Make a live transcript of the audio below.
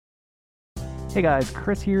Hey guys,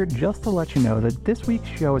 Chris here, just to let you know that this week's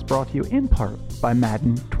show is brought to you in part by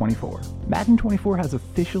Madden 24. Madden 24 has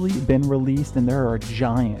officially been released, and there are a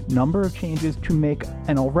giant number of changes to make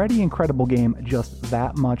an already incredible game just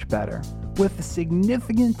that much better. With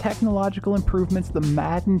significant technological improvements, the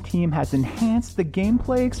Madden team has enhanced the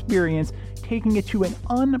gameplay experience, taking it to an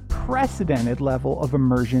unprecedented level of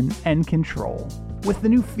immersion and control. With the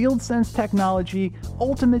new Field Sense technology,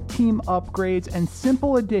 ultimate team upgrades, and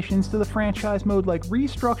simple additions to the franchise mode like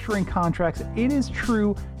restructuring contracts, it is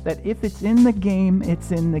true that if it's in the game,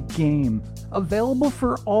 it's in the game. Available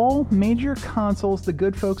for all major consoles, the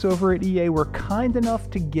good folks over at EA were kind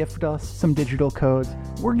enough to gift us some digital codes.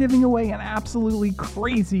 We're giving away an absolutely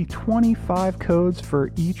crazy 25 codes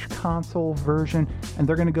for each console version, and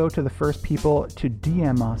they're going to go to the first people to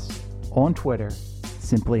DM us on Twitter.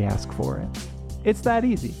 Simply ask for it. It's that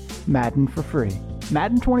easy. Madden for free.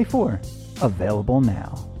 Madden 24, available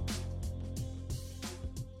now.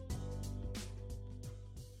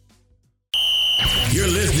 You're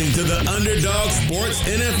listening to the Underdog Sports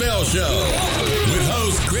NFL Show with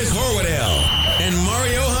hosts Chris Horwedel and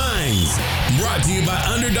Mario Hines. Brought to you by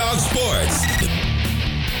Underdog Sports.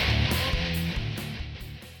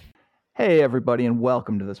 Hey everybody, and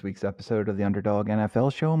welcome to this week's episode of the Underdog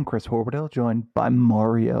NFL Show. I'm Chris Horwedel, joined by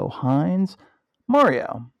Mario Hines.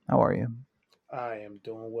 Mario, how are you? I am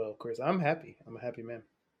doing well, Chris. I'm happy. I'm a happy man.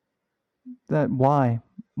 Why?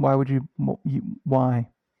 Why would you? Why?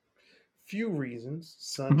 Few reasons.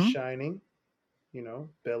 Sun shining,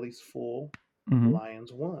 belly's full.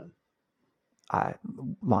 Lions won.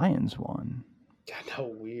 Lions won. I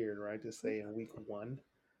know, weird, right? To say in week one.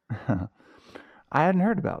 I hadn't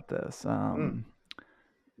heard about this.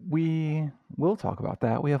 We will talk about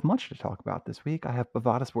that. We have much to talk about this week. I have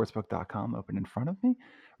bovadasportsbook.com open in front of me.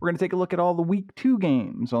 We're going to take a look at all the week 2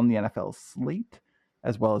 games on the NFL slate,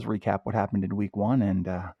 as well as recap what happened in week 1 and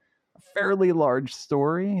a fairly large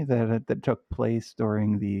story that took place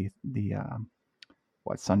during the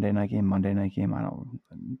Sunday night game, Monday night game. I don't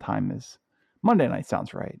time is Monday night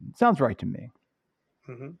sounds right. It sounds right to me.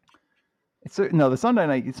 The Sunday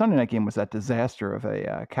night game was that disaster of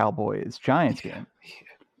a Cowboys Giants game.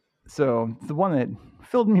 So the one that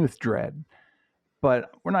filled me with dread.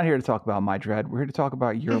 But we're not here to talk about my dread. We're here to talk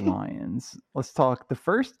about your Lions. Let's talk the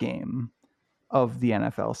first game of the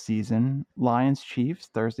NFL season. Lions-Chiefs,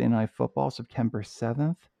 Thursday Night Football, September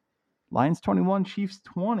 7th. Lions 21, Chiefs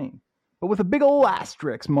 20. But with a big ol'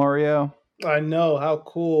 asterisk, Mario. I know. How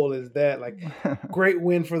cool is that? Like, great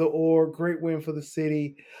win for the org, great win for the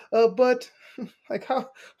city. But,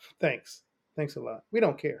 how? Thanks a lot. We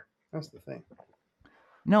don't care. That's the thing.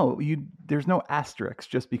 No, there's no asterisks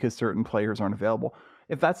just because certain players aren't available.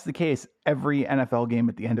 If that's the case, every NFL game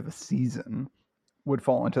at the end of a season would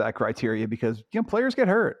fall into that criteria because players get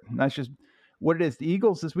hurt. And that's just what it is. The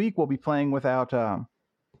Eagles this week will be playing without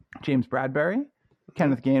James Bradbury,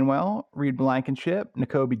 Kenneth Gainwell, Reed Blankenship,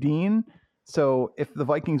 Nakobe Dean. So if the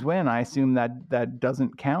Vikings win, I assume that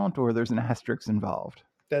doesn't count or there's an asterisk involved.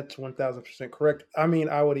 That's 1,000% correct. I mean,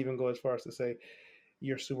 I would even go as far as to say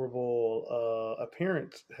your Super Bowl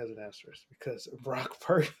appearance has an asterisk because Brock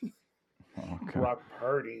Purdy. Okay. Brock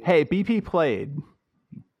Purdy. Hey, BP played.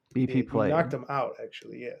 BP played. He knocked him out,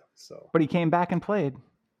 actually, yeah. So, but he came back and played.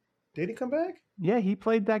 Did he come back? Yeah, he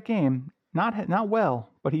played that game. Not well,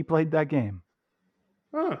 but he played that game.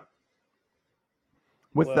 Huh.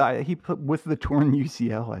 With the torn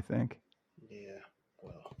UCL, I think. Yeah.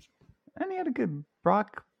 Well. And he had a good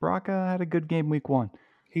Brock had a good game week 1.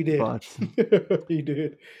 He did. But, he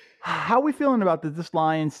did. How are we feeling about this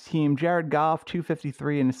Lions team? Jared Goff,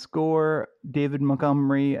 253 in a score. David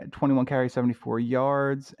Montgomery, 21 carries, 74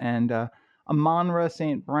 yards. And Amon-Ra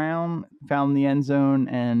St. Brown found the end zone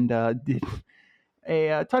and did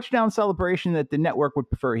a touchdown celebration that the network would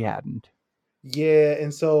prefer he hadn't. Yeah,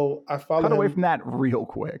 and so I followed Cut away from that real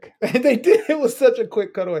quick. They did. It was such a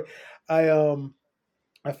quick cutaway.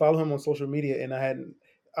 I follow him on social media, and I had an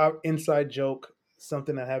inside joke,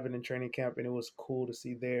 something that happened in training camp, and it was cool to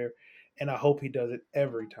see there. And I hope he does it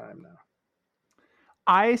every time now.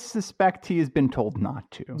 I suspect he has been told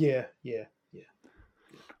not to. Yeah.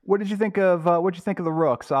 What did you think of the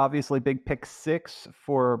Rooks? Obviously, big pick 6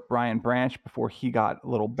 for Brian Branch before he got a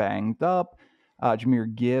little banged up.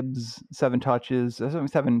 Jahmyr Gibbs, 7 touches,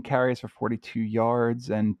 7 carries for 42 yards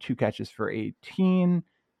and 2 catches for 18.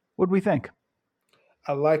 What do we think?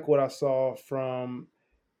 I like what I saw from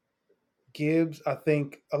Gibbs. I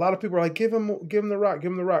think a lot of people are like, give him the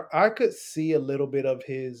rock. I could see a little bit of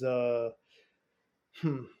his it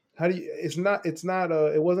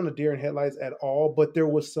wasn't a deer in headlights at all, but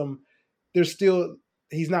there's still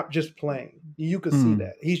he's not just playing. You could see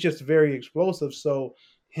that. He's just very explosive. So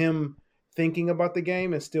him thinking about the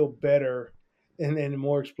game is still better and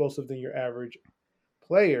more explosive than your average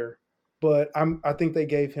player. But I think they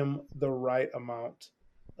gave him the right amount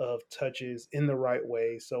of touches in the right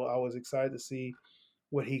way. So I was excited to see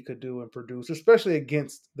what he could do and produce, especially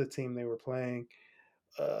against the team they were playing.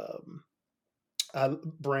 Um,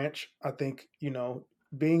 Branch, I think,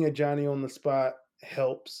 being a Johnny on the spot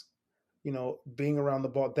helps. Being around the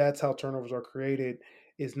ball, that's how turnovers are created.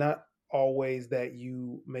 Is not always that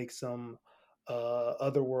you make some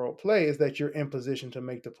other world play, is that you're in position to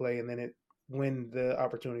make the play, and then when the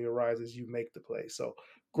opportunity arises, you make the play. So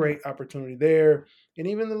great opportunity there, and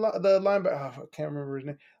even the linebacker, I can't remember his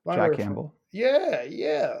name. Jack Campbell.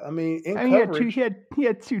 Yeah. I mean, in coverage, coverage, he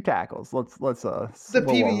had 2 tackles. Let's the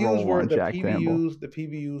PBUs were Campbell. The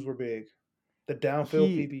PBUs were big. The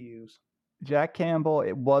downfield PBUs. Jack Campbell,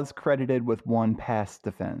 it was credited with 1 pass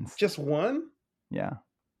defense. Just 1? Yeah.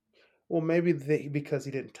 Well, maybe because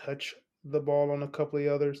he didn't touch the ball on a couple of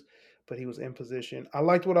others, but he was in position. I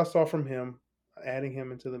liked what I saw from him, adding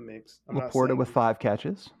him into the mix. Laporta with 5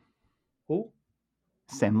 catches. Who?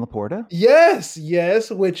 Sam Laporta.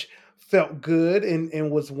 Yes, which felt good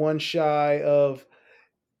and was 1 shy of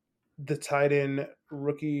the tight end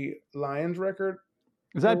rookie Lions record.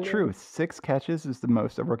 Is that true? 6 catches is the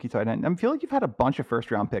most of rookie tight end. I feel like you've had a bunch of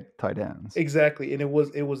first-round pick tight ends. Exactly, and it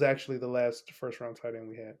was actually the last first-round tight end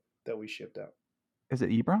we had that we shipped out. Is it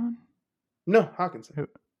Ebron? No, Hawkinson.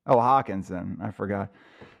 Oh, Hawkinson. I forgot.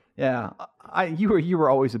 Yeah, you were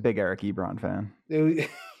always a big Eric Ebron fan.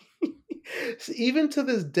 Even to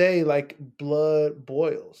this day, like blood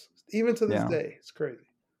boils. Even to this day, it's crazy.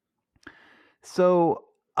 So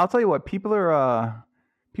I'll tell you what, people are a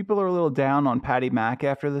little down on Patty Mack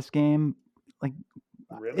after this game. Like,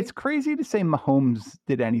 really? It's crazy to say Mahomes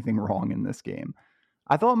did anything wrong in this game.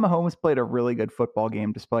 I thought Mahomes played a really good football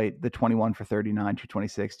game despite the 21 for 39,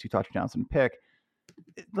 226, 2 touchdowns and pick.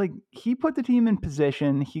 Like, he put the team in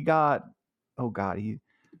position. He got,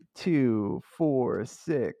 2, 4,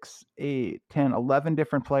 6, 8, 10, 11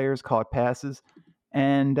 different players caught passes.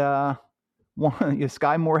 And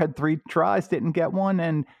Sky Moore had 3 tries, didn't get one.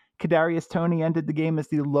 And Kadarius Toney ended the game as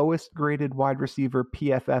the lowest graded wide receiver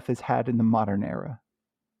PFF has had in the modern era.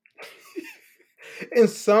 And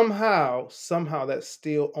somehow that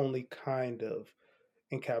still only kind of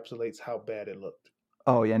encapsulates how bad it looked.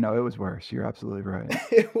 Oh, yeah, no, it was worse. You're absolutely right.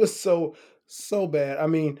 It was so bad. I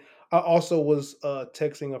mean, I also was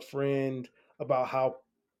texting a friend about how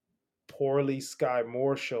poorly Sky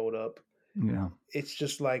Moore showed up. Yeah. It's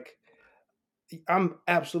just like, I'm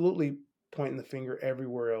absolutely pointing the finger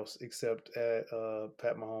everywhere else except at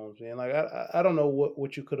Pat Mahomes, man. Like, I don't know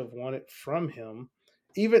what you could have wanted from him.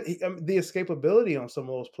 Even the escapability on some of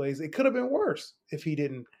those plays, it could have been worse if he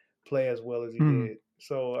didn't play as well as he did.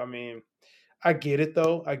 So, I mean, I get it,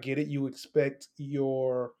 though. I get it. You expect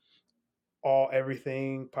your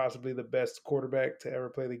everything, possibly the best quarterback to ever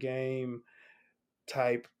play the game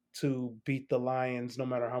type to beat the Lions no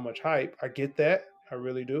matter how much hype. I get that. I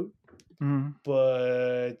really do.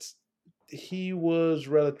 But he was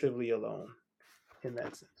relatively alone in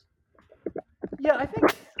that sense. Yeah,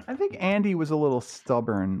 I think Andy was a little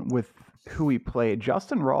stubborn with who he played.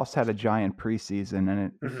 Justin Ross had a giant preseason,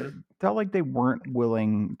 and it felt like they weren't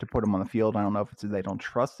willing to put him on the field. I don't know if it's they don't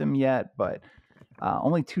trust him yet, but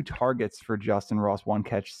only 2 targets for Justin Ross, 1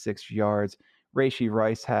 catch, 6 yards. Rashee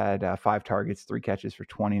Rice had 5 targets, 3 catches for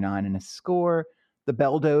 29 and a score. The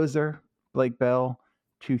Belldozer, Blake Bell,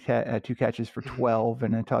 2 catches for 12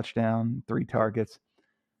 and a touchdown, 3 targets.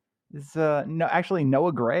 Actually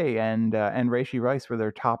Noah Gray and Rashee Rice were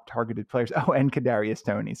their top targeted players. Oh, and Kadarius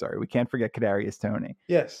Toney. Sorry, we can't forget Kadarius Toney.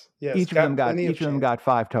 Yes. Each of them got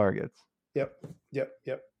 5 targets. Yep.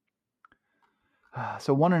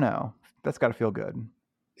 So 1-0. That's got to feel good.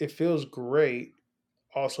 It feels great.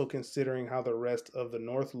 Also considering how the rest of the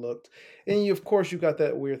North looked, and of course you got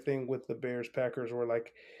that weird thing with the Bears Packers where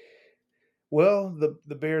like, well,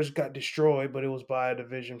 the Bears got destroyed, but it was by a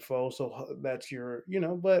division foe, so that's your,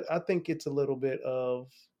 but I think it's a little bit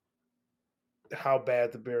of how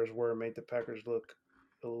bad the Bears were made the Packers look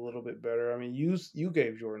a little bit better. I mean, you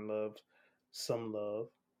gave Jordan Love some love.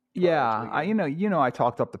 Yeah, I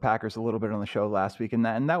talked up the Packers a little bit on the show last week, and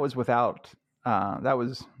that was without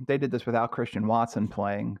they did this without Christian Watson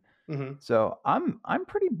playing. So I'm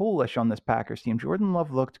pretty bullish on this Packers team. Jordan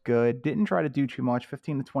Love looked good. Didn't try to do too much.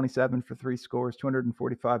 15-27 for 3 scores,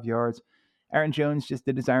 245 yards. Aaron Jones just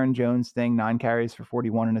did his Aaron Jones thing. 9 carries for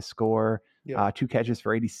 41 and a score. 2 catches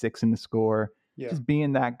for 86 and a score. Just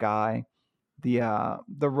being that guy. The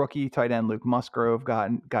rookie tight end Luke Musgrove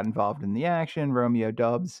got involved in the action. Romeo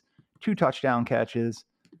Doubs, 2 touchdown catches.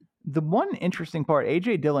 The one interesting part,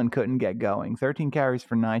 A.J. Dillon couldn't get going. 13 carries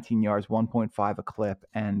for 19 yards, 1.5 a clip,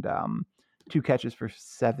 and 2 catches for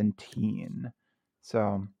 17.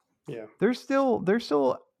 So yeah, there's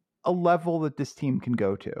still a level that this team can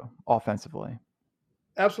go to offensively.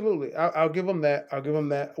 absolutely. I'll give them that. I'll give them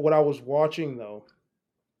that. What I was watching though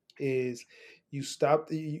is you stop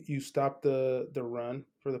the run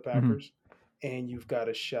for the Packers, and you've got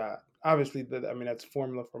a shot. Obviously, that's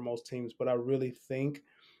formula for most teams, but I really think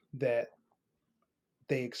that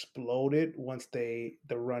they exploded once the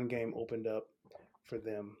run game opened up for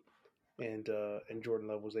them, and Jordan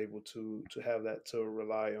Love was able to have that to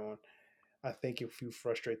rely on. I think if you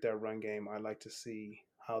frustrate that run game, I'd like to see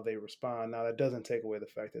how they respond. Now, that doesn't take away the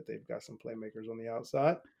fact that they've got some playmakers on the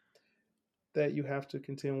outside that you have to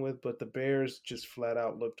contend with, but the Bears just flat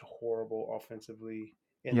out looked horrible offensively,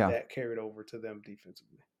 and that carried over to them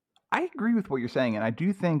defensively. I agree with what you're saying, and I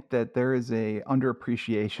do think that there is a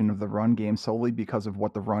underappreciation of the run game solely because of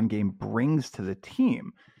what the run game brings to the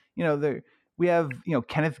team. We have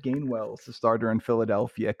Kenneth Gainwell, the starter in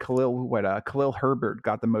Philadelphia. Khalil Herbert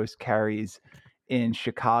got the most carries in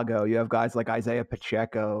Chicago. You have guys like Isaiah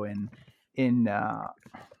Pacheco in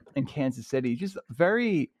Kansas City, just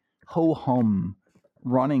very ho-hum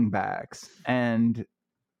running backs, and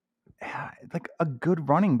like a good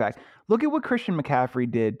running back. Look at what Christian McCaffrey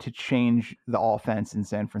did to change the offense in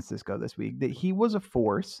San Francisco this week. That he was a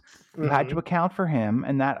force. You had to account for him,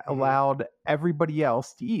 and that allowed everybody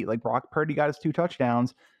else to eat. Like Brock Purdy got his 2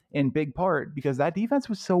 touchdowns in big part because that defense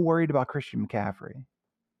was so worried about Christian McCaffrey.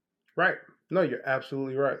 Right. No, you're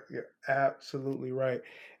absolutely right. You're absolutely right.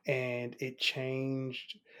 And it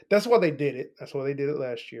changed. That's why they did it. That's why they did it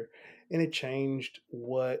last year. And it changed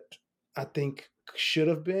what I think should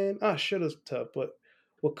have been. Should have tough, but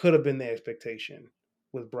what could have been the expectation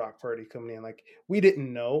with Brock Purdy coming in. Like, we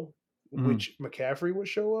didn't know which McCaffrey would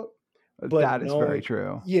show up. But that is very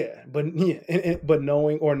true. Yeah, but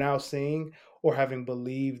knowing or now seeing or having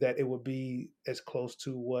believed that it would be as close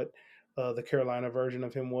to what the Carolina version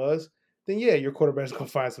of him was, then your quarterback's gonna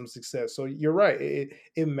find some success. So you're right,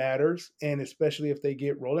 it matters, and especially if they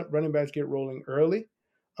get rolling, running backs get rolling early,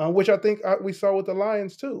 which I think we saw with the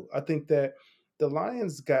Lions too. I think that the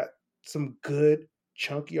Lions got some good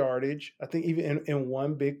chunk yardage. I think even in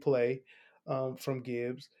one big play from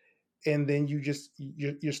Gibbs. And then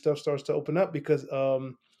your stuff starts to open up because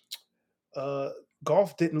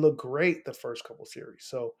Goff didn't look great the first couple series.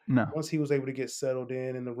 So once he was able to get settled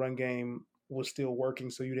in and the run game was still working,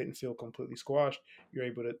 so you didn't feel completely squashed, you're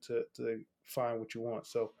able to find what you want.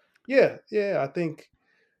 So I think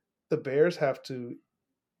the Bears have to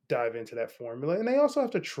dive into that formula, and they also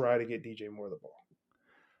have to try to get DJ Moore the ball.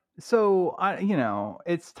 So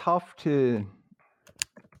it's tough to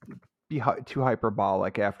be too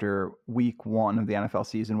hyperbolic after week 1 of the NFL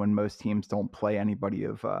season when most teams don't play anybody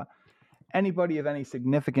of any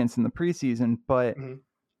significance in the preseason. But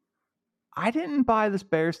I didn't buy this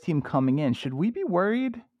Bears team coming in. Should we be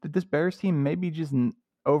worried that this Bears team may be just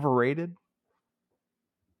overrated?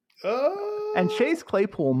 And Chase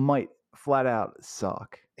Claypool might flat out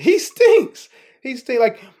suck. He stinks.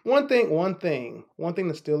 Like one thing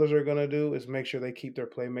the Steelers are gonna do is make sure they keep their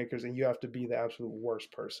playmakers, and you have to be the absolute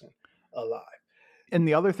worst person alive. And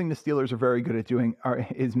the other thing the Steelers are very good at doing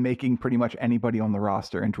is making pretty much anybody on the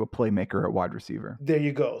roster into a playmaker at wide receiver. There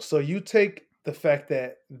you go. So you take the fact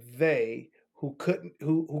that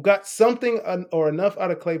who got something or enough out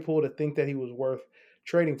of Claypool to think that he was worth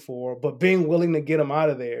trading for, but being willing to get him out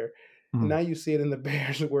of there. And now you see it in the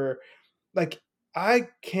Bears where, like, I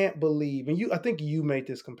can't believe, and I think you made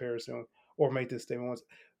this comparison or made this statement once.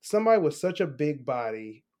 Somebody with such a big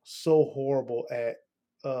body, so horrible at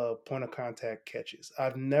point of contact catches.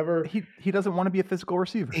 I've never. He doesn't want to be a physical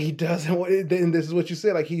receiver. He doesn't want. And this is what you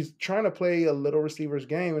said. Like, he's trying to play a little receiver's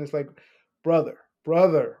game, and it's like, brother.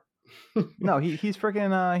 No, he's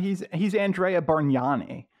freaking. He's Andrea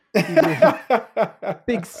Bargnani.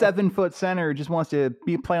 Big 7-foot center just wants to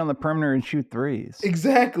play on the perimeter and shoot threes.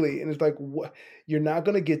 Exactly. And it's like, what? You're not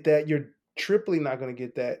going to get that. You're triply not going to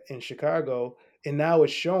get that in Chicago. And now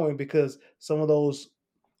it's showing because some of those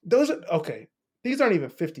are okay. These aren't even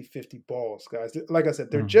 50-50 balls, guys. Like I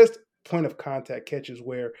said, they're just point of contact catches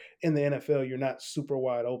where in the NFL, you're not super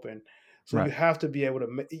wide open. So you have to be able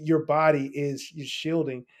to, your body is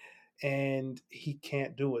shielding, and he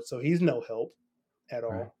can't do it. So he's no help at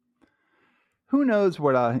all. Right. Who knows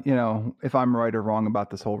what, if I'm right or wrong about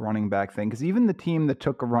this whole running back thing, because even the team that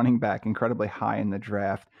took a running back incredibly high in the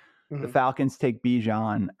draft, the Falcons take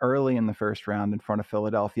Bijan early in the first round in front of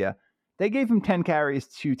Philadelphia. They gave him 10 carries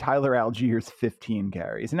to Tyler Algier's 15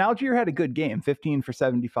 carries. And Algier had a good game, 15 for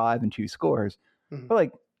 75 and 2 scores. Mm-hmm. But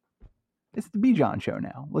like, it's the Bijan show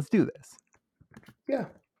now. Let's do this. Yeah.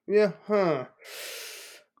 Huh.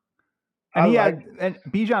 And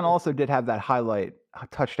Bijan also did have that highlight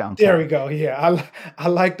touchdown. There we go. Yeah, I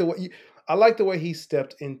like the way he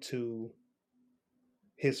stepped into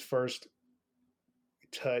his first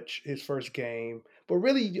touch, his first game. But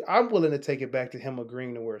really, I'm willing to take it back to him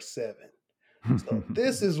agreeing to wear 7. So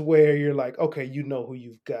this is where you're like, okay, you know who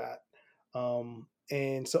you've got.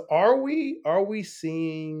 And so are we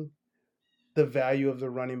seeing the value of the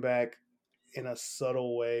running back in a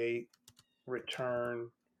subtle way return?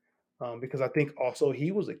 Because I think also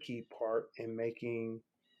he was a key part in making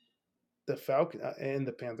the Falcons and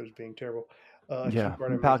the Panthers being terrible.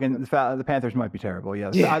 The Panthers might be terrible.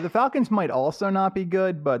 Yes. Yeah. The Falcons might also not be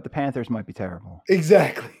good, but the Panthers might be terrible.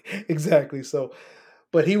 Exactly. So,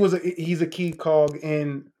 but he's a key cog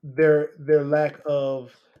in their lack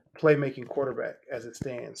of playmaking quarterback as it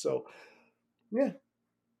stands. So, yeah.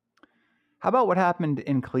 How about what happened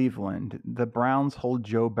in Cleveland? The Browns hold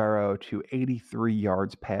Joe Burrow to 83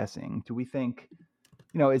 yards passing. Do we think,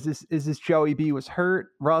 is this Joey B was hurt,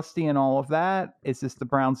 rusty, and all of that? Is this the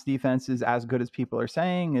Browns defense is as good as people are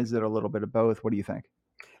saying? Is it a little bit of both? What do you think?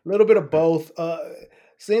 A little bit of both.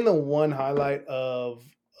 Seeing the one highlight of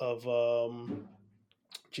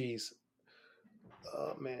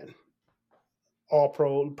All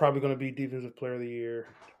Pro, probably going to be Defensive Player of the Year.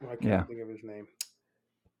 I can't think of his name.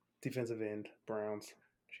 Defensive end, Browns.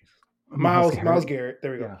 Myles Garrett.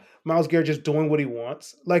 There we go. Myles Garrett just doing what he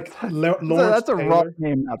wants. Like Lawrence that's a Taylor. rough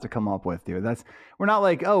name not to come up with, dude. We're not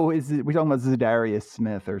like, we're talking about Zadarius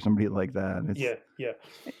Smith or somebody like that.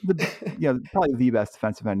 Probably the best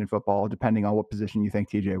defensive end in football, depending on what position you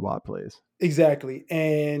think TJ Watt plays. Exactly.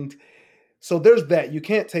 And so there's that. You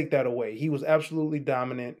can't take that away. He was absolutely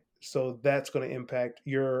dominant. So that's going to impact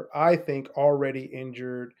I think, already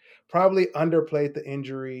injured, probably underplayed the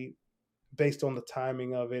injury based on the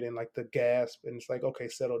timing of it and like the gasp. And it's like, okay,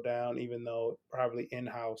 settle down, even though probably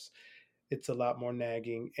in-house, it's a lot more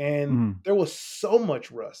nagging. And there was so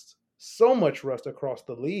much rust across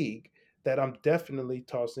the league that I'm definitely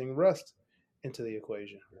tossing rust into the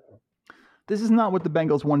equation. This is not what the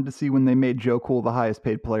Bengals wanted to see when they made Joe Cool the highest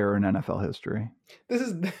paid player in NFL history.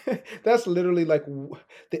 That's literally like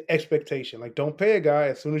the expectation. Like, don't pay a guy.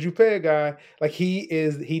 As soon as you pay a guy, like he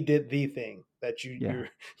did the thing that you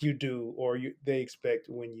do or they expect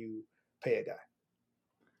when you pay a guy.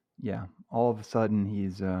 Yeah. All of a sudden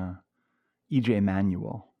he's EJ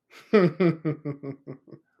Manuel.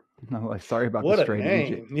 No, like, sorry about what the straight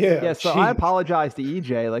name. EJ. Yeah, so I apologize to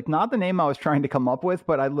EJ. Like, not the name I was trying to come up with,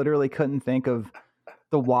 but I literally couldn't think of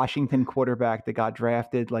the Washington quarterback that got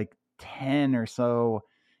drafted like 10 or so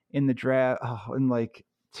in the draft in like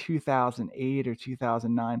 2008 or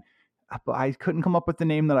 2009. But I couldn't come up with the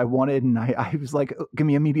name that I wanted, and I was like, give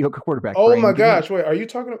me a mediocre quarterback. Oh my gosh! Wait, are you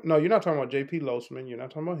talking? No, you're not talking about JP Losman. You're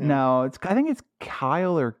not talking about him. No, I think it's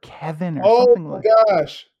Kyle or Kevin or something like. Oh my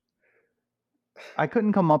gosh! I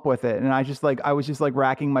couldn't come up with it, and I was just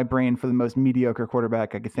racking my brain for the most mediocre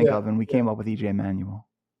quarterback I could think of, and we came up with EJ Manuel.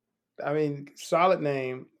 I mean, solid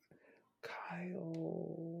name,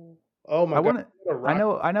 Kyle. Oh my god! I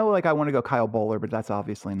know. Like, I want to go Kyle Bowler, but that's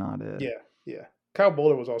obviously not it. Yeah. Kyle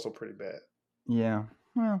Bowler was also pretty bad. Yeah.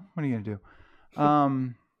 Well, what are you gonna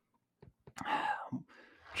do?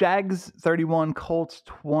 Jags 31, Colts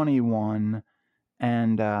 21,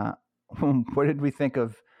 and what did we think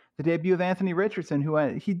of the debut of Anthony Richardson, who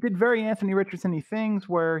he did very Anthony Richardson-y things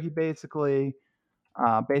where he basically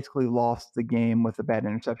lost the game with a bad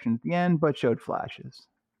interception at the end, but showed flashes.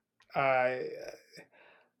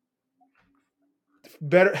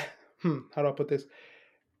 Better. How do I put this?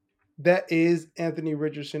 That is Anthony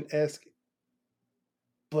Richardson-esque,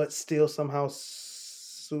 but still somehow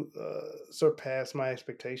surpassed my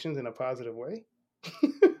expectations in a positive way.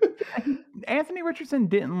 Anthony Richardson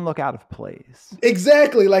didn't look out of place.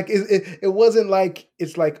 Exactly. Like it wasn't like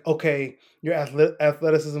it's like, okay, your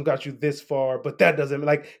athleticism got you this far, but that doesn't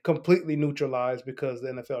like completely neutralize because the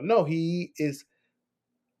NFL. No, he is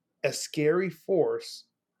a scary force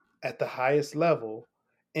at the highest level,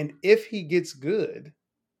 and if he gets good,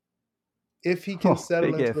 if he can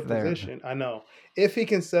settle into the position, if he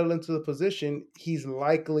can settle into the position, he's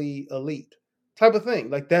likely elite type of thing.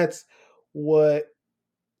 Like that's what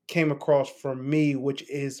came across for me, which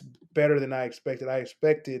is better than I expected. I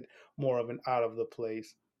expected more of an out of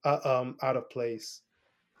place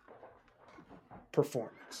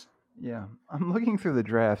performance. Yeah, I'm looking through the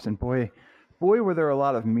drafts, and boy, Boy, were there a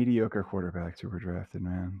lot of mediocre quarterbacks who were drafted,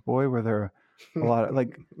 man. Boy, were there a lot of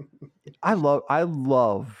I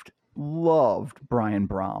loved Brian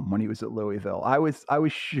Brom when he was at Louisville. I was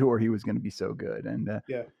sure he was going to be so good, and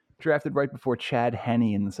Yeah. drafted right before Chad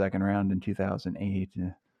Henne in the second round in 2008.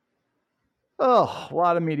 Oh, a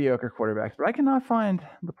lot of mediocre quarterbacks, but I cannot find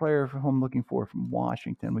the player who I'm looking for from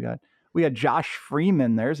Washington. We got Josh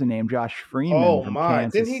Freeman. There's a name, Josh Freeman Oh from my!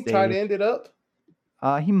 Kansas Didn't he State. tight end it up?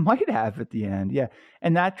 He might have at the end, yeah.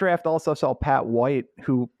 And that draft also saw Pat White,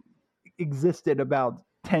 who existed about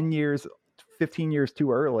 10 years, 15 years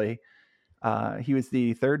too early. He was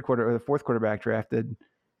the fourth quarterback drafted,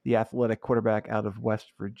 the athletic quarterback out of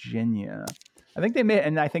West Virginia. I think they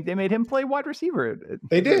made him play wide receiver.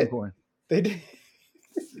 They did. They did.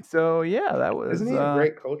 So yeah, that was. Isn't he a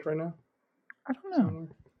great coach right now? I don't know.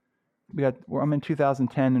 I'm in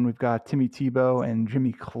 2010, and we've got Timmy Tebow and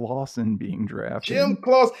Jimmy Clausen being drafted. Jim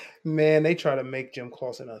Clausen, man, they try to make Jim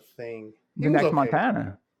Clausen a thing. The next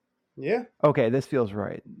Montana. Yeah. Okay, this feels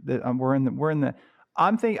right. We're in the.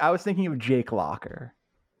 I was thinking of Jake Locker.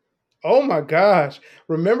 Oh my gosh!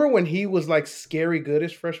 Remember when he was like scary good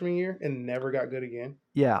his freshman year and never got good again?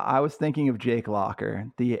 Yeah, I was thinking of Jake Locker,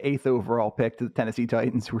 the 8th overall pick to the Tennessee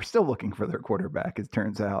Titans, who are still looking for their quarterback, as it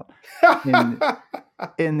turns out,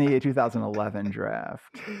 in the 2011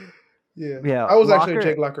 draft. Yeah. I was actually a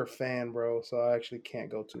Jake Locker fan, bro, so I actually can't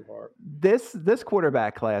go too hard. This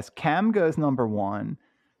quarterback class, Cam goes number 1.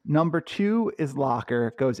 Number 2 is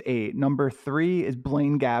Locker, goes 8. Number 3 is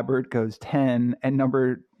Blaine Gabbert, goes 10. And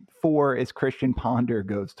number 4 is Christian Ponder,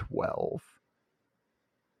 goes 12.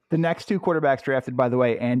 The next 2 quarterbacks drafted, by the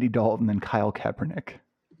way, Andy Dalton and Kyle Kaepernick.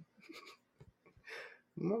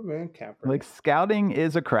 My man, Kaepernick. Like, scouting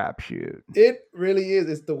is a crapshoot. It really is.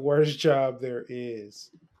 It's the worst job there is.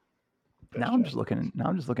 Now I'm just looking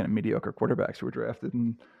at mediocre quarterbacks who were drafted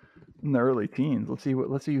in the early teens. Let's see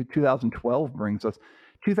what 2012 brings us.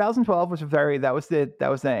 2012 was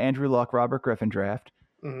the Andrew Luck, Robert Griffin draft.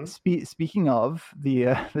 Mm-hmm. Speaking of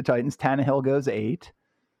the Titans, Tannehill goes 8.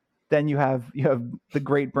 Then you have the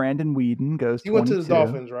great Brandon Weeden goes 22. He went to the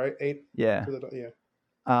Dolphins, right? 8. Yeah. Yeah.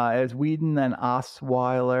 As Weeden, then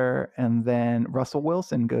Osweiler, and then Russell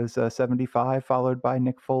Wilson goes 75, followed by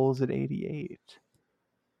Nick Foles at 88.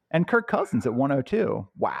 And Kirk Cousins at 102.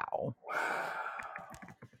 Wow.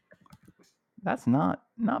 That's not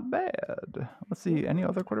bad. Let's see. Any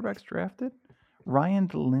other quarterbacks drafted? Ryan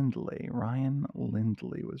Lindley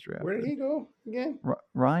was drafted. Where did he go again?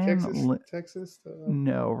 Texas.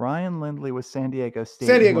 No, Ryan Lindley was San Diego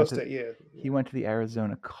State. Yeah. He went to the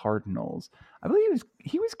Arizona Cardinals. I believe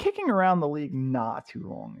he was kicking around the league not too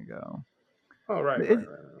long ago. Oh, right.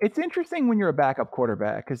 It's interesting when you're a backup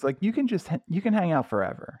quarterback because like you can hang out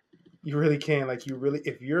forever. You really can. Like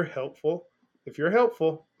if you're helpful.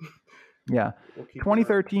 Yeah.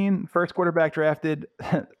 2013, first quarterback drafted,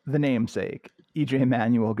 the namesake. EJ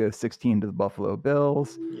Manuel goes 16 to the Buffalo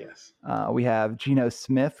Bills. Yes. We have Geno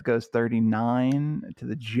Smith goes 39 to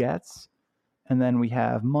the Jets. And then we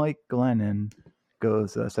have Mike Glennon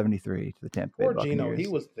goes 73 to the Tampa Bay Buccaneers. Geno, he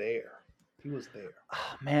was there.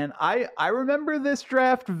 Oh, man, I remember this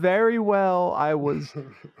draft very well. I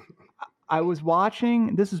was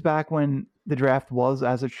watching. This is back when the draft was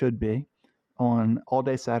as it should be, on all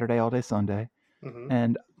day Saturday, all day Sunday. Mm-hmm.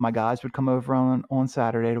 And my guys would come over on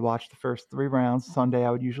Saturday to watch the first 3 rounds. Sunday, I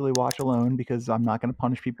would usually watch alone because I'm not going to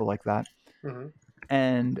punish people like that. Mm-hmm.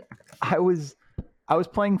 And I was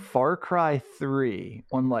playing Far Cry 3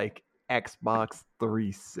 on like Xbox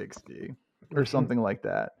 360 or something like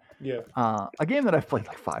that. Yeah. A game that I've played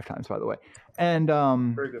like 5 times, by the way. And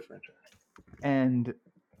very good franchise. And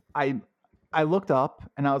I looked up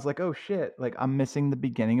and I was like, oh shit, like I'm missing the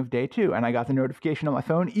beginning of day 2. And I got the notification on my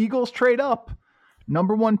phone. Eagles trade up.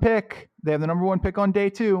 Number 1 pick. They have the number 1 pick on day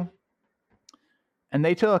 2. And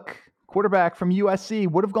they took quarterback from USC,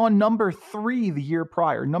 would have gone number 3 the year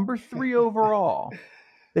prior. Number 3 overall.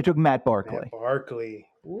 They took Matt Barkley.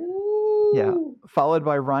 Ooh. Yeah. Followed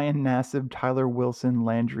by Ryan Nassib, Tyler Wilson,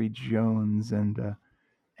 Landry Jones, and the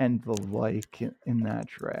like in that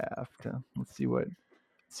draft. Let's see what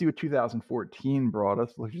 2014 brought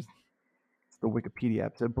us. Look, just the Wikipedia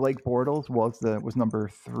episode. Blake Bortles was number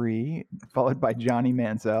 3, followed by Johnny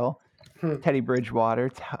Manziel, Teddy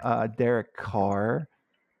Bridgewater, Derek Carr,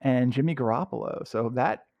 and Jimmy Garoppolo. So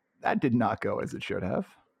that did not go as it should have.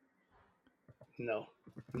 No,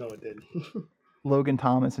 it didn't. Logan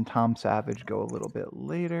Thomas and Tom Savage go a little bit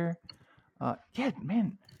later. Yeah,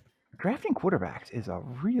 man, drafting quarterbacks is a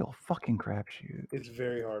real fucking crapshoot. It's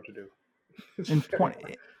very hard to do.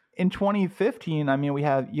 In 2015, I mean,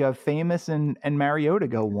 you have Famous and Mariota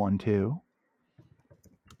go 1-2.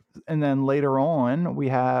 And then later on, we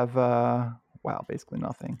have, basically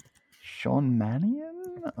nothing. Sean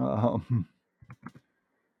Mannion?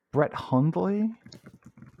 Brett Hundley?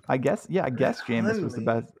 I guess Jameis was the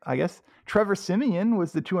best. I guess Trevor Siemian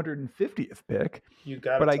was the 250th pick. You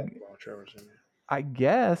got to talk about Trevor Siemian. I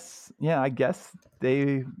guess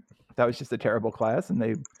that was just a terrible class, and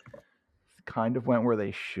they kind of went where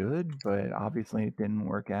they should, but obviously it didn't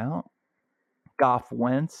work out. Goff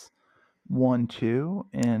Wentz 1-2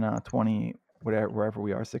 in 20 wherever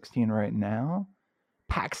we are 16 right now.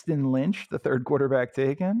 Paxton Lynch, the third quarterback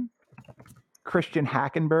taken. Christian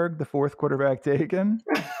Hackenberg, the fourth quarterback taken.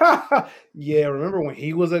 Yeah, remember when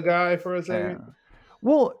he was a guy for a second? Yeah.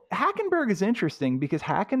 Well, Hackenberg is interesting because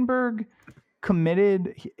Hackenberg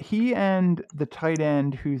committed. He and the tight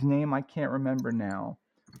end, whose name I can't remember now,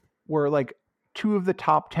 were like two of the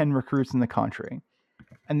top 10 recruits in the country.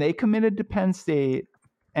 And they committed to Penn State,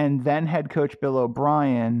 and then head coach Bill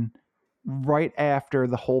O'Brien right after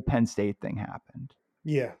the whole Penn State thing happened.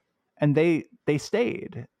 Yeah. And they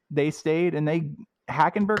stayed. And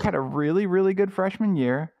Hackenberg had a really, really good freshman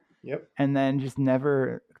year. Yep. And then just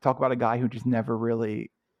never talk about a guy who just never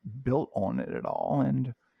really built on it at all.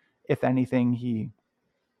 And if anything, he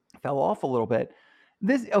fell off a little bit.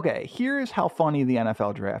 Here's how funny the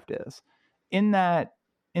NFL draft is. In that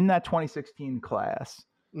 2016 class,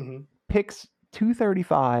 picks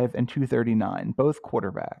 235 and 239, both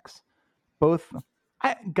quarterbacks, both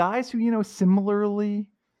guys who similarly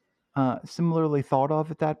thought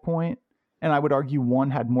of at that point, and I would argue one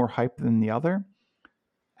had more hype than the other.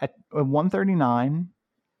 At 139,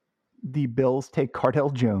 the Bills take Cardell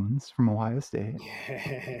Jones from Ohio State,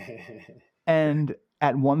 and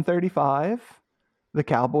at 135, the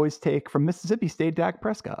Cowboys take from Mississippi State Dak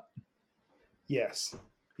Prescott. Yes.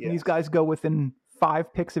 And these guys go within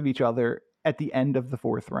 5 picks of each other at the end of the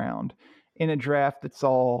 4th round in a draft that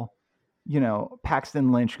saw,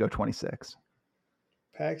 Paxton Lynch go 26.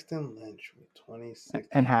 Paxton Lynch with 26.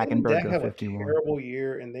 And Hackenberg go 51. Have a terrible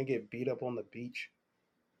year and then get beat up on the beach.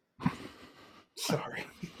 Sorry.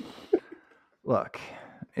 Look,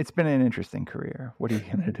 it's been an interesting career. What are you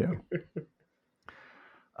going to do?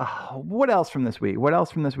 What else from this week? What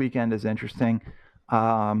else from this weekend is interesting?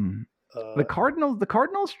 The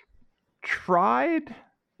Cardinals tried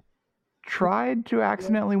to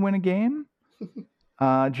accidentally win a game.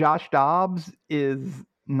 Josh Dobbs is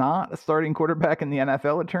not a starting quarterback in the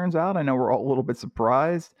NFL, it turns out. I know we're all a little bit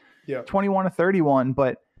surprised. Yeah. 21-31,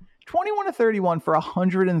 but 21-31 for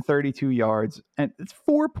 132 yards, and it's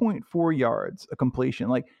 4.4 yards a completion.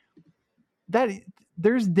 Like that,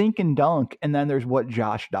 there's dink and dunk, and then there's what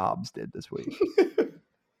Josh Dobbs did this week.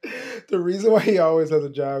 The reason why he always has a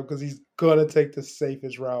job because he's gonna take the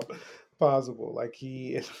safest route possible. Like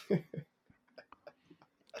he is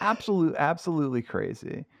absolutely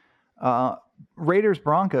crazy. Raiders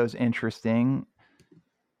Broncos, interesting.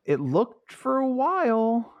 It looked for a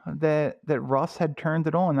while that Russ had turned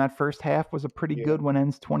it on. That first half was a pretty good one,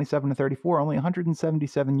 ends 27-34. Only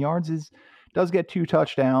 177 yards, does get 2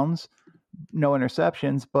 touchdowns, no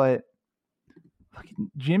interceptions, but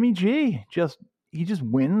Jimmy G just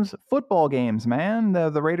wins football games, man.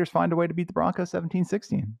 The Raiders find a way to beat the Broncos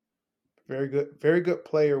 17-16. Very good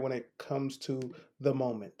player when it comes to the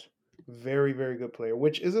moment. Very, very good player,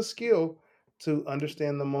 which is a skill to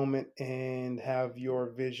understand the moment and have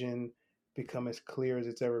your vision become as clear as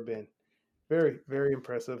it's ever been. Very, very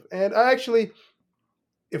impressive. And I actually,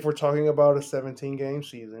 if we're talking about a 17-game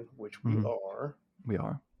season, which we are,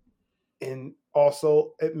 and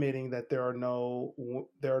also admitting that there are no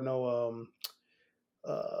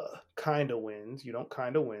kind of wins. You don't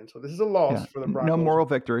kind of win. So this is a loss for the Broncos. No moral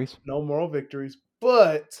victories. No moral victories.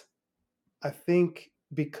 But I think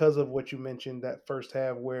because of what you mentioned, that first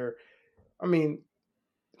half where,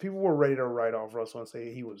 people were ready to write off Russell and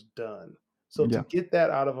say he was done. So to get that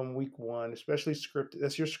out of him week 1, especially scripted,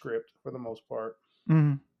 that's your script for the most part.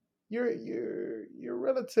 Mm-hmm. You're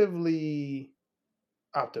relatively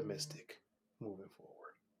optimistic moving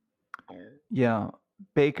forward. Yeah.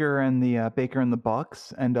 Baker and the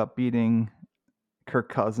Bucks end up beating Kirk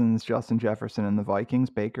Cousins, Justin Jefferson, and the Vikings.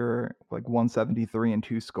 Baker, like 173 and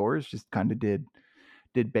 2 scores, just kind of did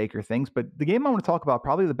Baker things. But the game I want to talk about,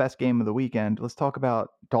 probably the best game of the weekend. Let's talk about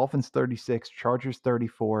Dolphins 36, Chargers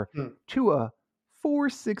 34, Tua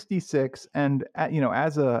 466, and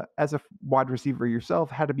as a wide receiver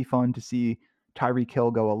yourself, had to be fun to see Tyreek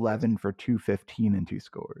Hill go 11 for 215 and 2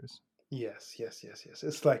 scores. Yes.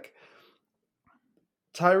 It's like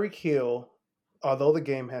Tyreek Hill, although the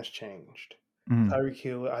game has changed, Tyreek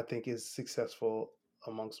Hill, I think, is successful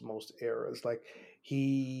amongst most eras. Like,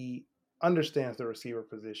 he understands the receiver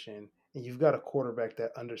position and you've got a quarterback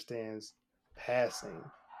that understands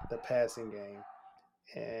the passing game,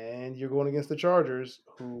 and you're going against the Chargers,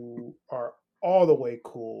 who are all the way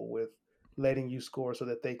cool with letting you score so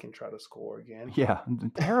that they can try to score again. Yeah,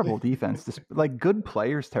 terrible defense. Like good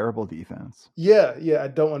players, terrible defense. Yeah, I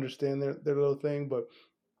don't understand their little thing, but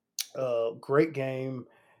great game.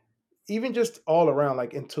 Even just all around,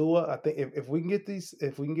 like in Tua, I think if we can get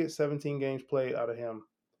if we can get 17 games played out of him,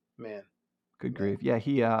 man. Good grief. Yeah,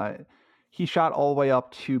 he shot all the way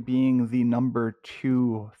up to being the number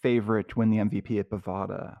 2 favorite to win the MVP at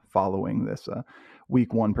Bovada following this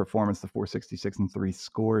week 1 performance, the 466 and 3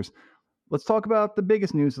 scores. Let's talk about the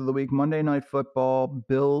biggest news of the week. Monday Night Football,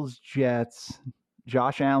 Bills, Jets,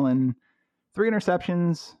 Josh Allen, 3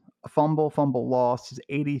 interceptions, a fumble loss, his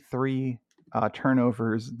 83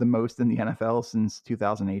 turnovers, the most in the NFL since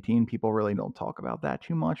 2018. People really don't talk about that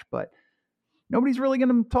too much, but nobody's really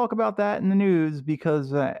going to talk about that in the news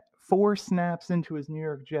because 4 snaps into his New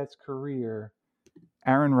York Jets career,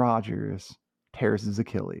 Aaron Rodgers tears his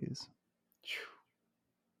Achilles.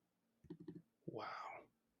 Wow.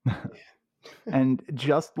 And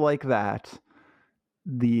just like that,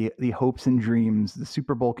 the hopes and dreams, the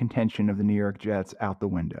Super Bowl contention of the New York Jets out the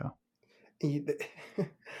window.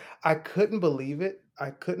 I couldn't believe it.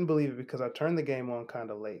 Because I turned the game on kind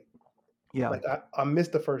of late. Yeah. Like I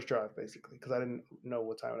missed the first drive basically because I didn't know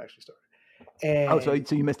what time it actually started. And so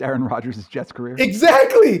you missed Aaron Rodgers' Jets career?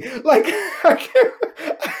 Exactly. Like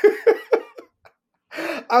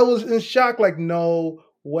I was in shock. Like no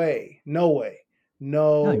way.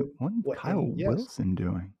 What's Kyle Wilson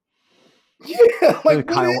doing? Yeah, like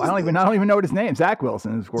Kyle. I don't even know what his name. Zach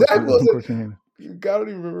Wilson is. Zach Wilson. I don't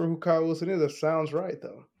even remember who Kyle Wilson is. That sounds right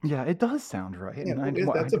though. Yeah, it does sound right. Yeah,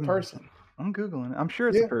 that's a person. I'm Googling it. I'm sure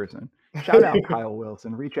it's a person. Shout out Kyle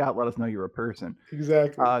Wilson. Reach out. Let us know you're a person.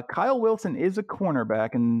 Exactly. Kyle Wilson is a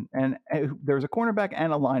cornerback, and there's a cornerback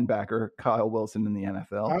and a linebacker, Kyle Wilson, in the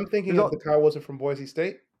NFL. I'm thinking of the Kyle Wilson from Boise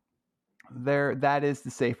State. That is the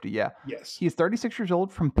safety, yeah. Yes. He's 36 years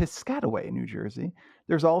old from Piscataway, New Jersey.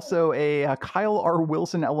 There's also a Kyle R.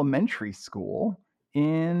 Wilson Elementary School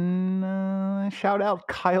in, shout out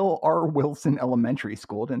Kyle R. Wilson Elementary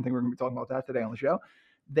School. Didn't think we were going to be talking about that today on the show.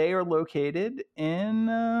 They are located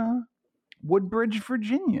in Woodbridge,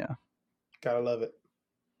 Virginia. Gotta love it.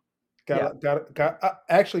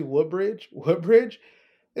 Actually, Woodbridge,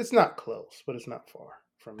 it's not close, but it's not far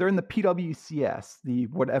from. They're in the PWCS, the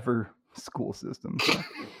whatever school system. So.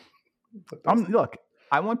 Look,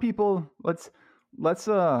 I want people. Let's.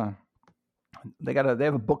 They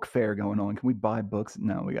have a book fair going on. Can we buy books?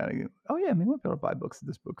 No, we gotta. Oh yeah, maybe we'll be able to buy books at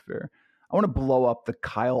this book fair. I want to blow up the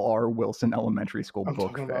Kyle R. Wilson Elementary School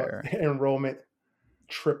book fair. Enrollment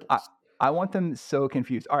triples. I want them so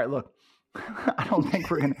confused. All right, look. I don't think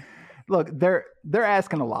we're gonna look. They're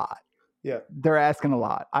asking a lot. Yeah, they're asking a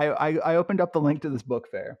lot. I opened up the link to this book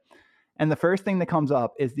fair, and the first thing that comes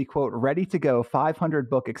up is the quote ready to go 500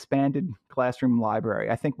 book expanded classroom library.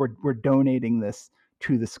 I think we're donating this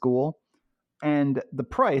to the school, and the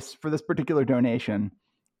price for this particular donation,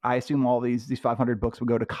 I assume all these 500 books will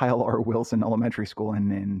go to Kyle R. Wilson Elementary School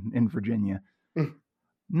in Virginia.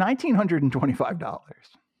 $1,925.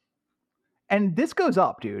 And this goes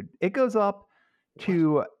up, dude. It goes up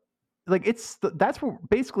to like that's where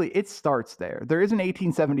basically it starts there. There is an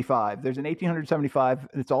 1875. There's an 1875.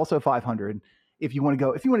 It's also 500. If you want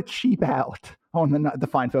to cheap out on the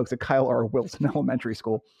fine folks at Kyle R. Wilson Elementary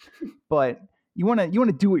School, but you want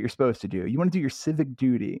to do what you're supposed to do. You want to do your civic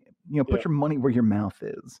duty. Put your money where your mouth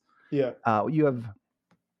is. Yeah. You have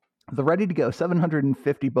the ready to go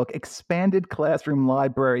 750 book expanded classroom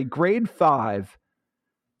library, grade 5.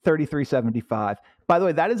 $33.75. By the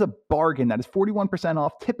way, that is a bargain. That is 41%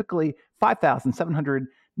 off, typically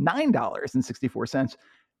 $5,709.64.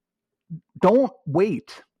 Don't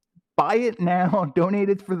wait. Buy it now. Donate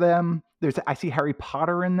it for them. I see Harry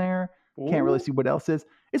Potter in there. Ooh. Can't really see what else is.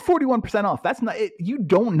 It's 41% off. That's not it. You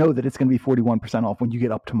don't know that it's going to be 41% off when you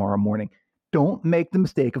get up tomorrow morning. Don't make the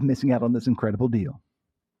mistake of missing out on this incredible deal.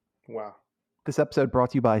 Wow. This episode brought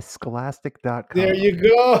to you by Scholastic.com. There you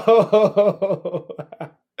go.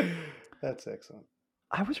 That's excellent.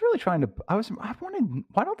 I was really why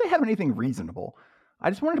don't they have anything reasonable? I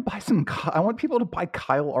just wanted to buy I want people to buy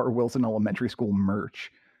Kyle R. Wilson Elementary School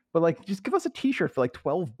merch, but like, just give us a t-shirt for like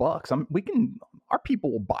 $12. Our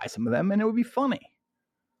people will buy some of them and it would be funny.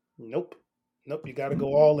 Nope. You got to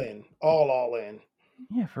go all in, all in.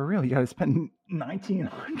 Yeah, for real. You got to spend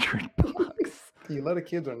 $1,900. You let the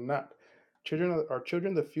kids or not? Are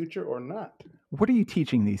children the future or not? what are you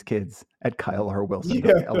teaching these kids at Kyle R. Wilson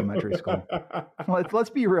Yeah. Elementary School? Let's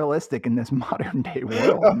be realistic in this modern day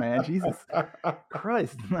world, man. Jesus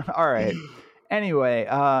Christ. All right. Anyway,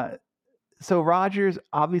 so Rodgers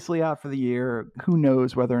obviously out for the year. Who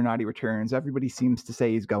knows whether or not he returns? Everybody seems to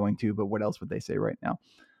say he's going to, but what else would they say right now?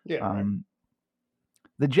 Yeah. Right.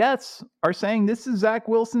 The Jets are saying this is Zach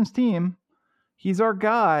Wilson's team. He's our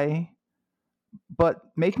guy, but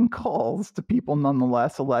making calls to people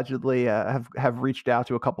nonetheless. Allegedly, have reached out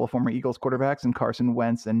to a couple of former Eagles quarterbacks, and Carson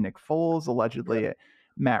Wentz and Nick Foles. Allegedly,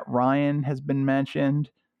 Matt Ryan has been mentioned.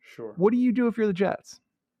 Sure. What do you do if you're the Jets?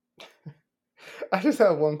 I just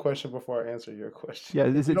have one question before I answer your question. Yeah,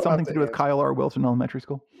 is it something to do with Kyle R. Wilson Elementary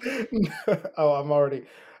School? Oh, I'm already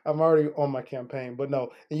on my campaign, but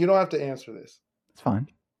no, and you don't have to answer this. It's fine.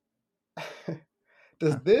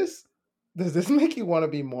 Does this make you want to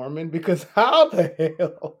be Mormon? Because how the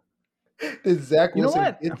hell did Zach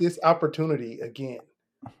Wilson get this opportunity again?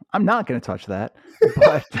 I'm not going to touch that,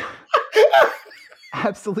 but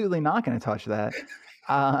absolutely not going to touch that.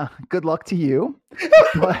 Good luck to you,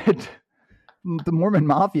 but the Mormon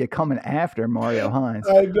Mafia coming after Mario Hines.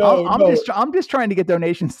 I know. I'm just trying to get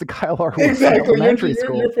donations to Kyle R. Wilson Exactly. Elementary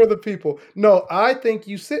School. You're for the people. No, I think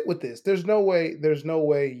you sit with this. There's no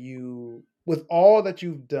way you, with all that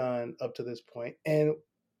you've done up to this point, and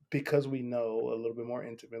because we know a little bit more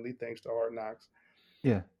intimately, thanks to Hard Knocks.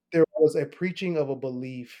 Yeah. There was a preaching of a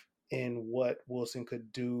belief in what Wilson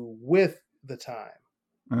could do with the time.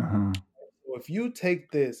 Uh-huh. So if you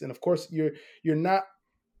take this, and of course you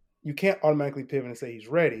can't automatically pivot and say he's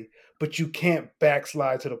ready, but you can't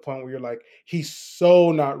backslide to the point where you're like, he's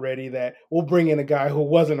so not ready that we'll bring in a guy who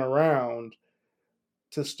wasn't around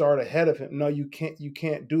to start ahead of him. No, you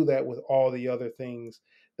can't do that with all the other things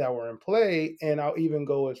that were in play. And I'll even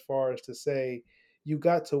go as far as to say you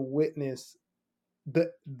got to witness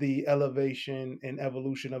the elevation and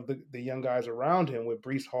evolution of the young guys around him, with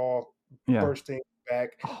Breece Hall bursting back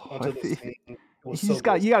onto the scene. You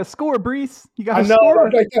got to score, Breece. You got to score.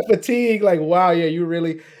 score. Like that fatigue, like, wow, yeah, you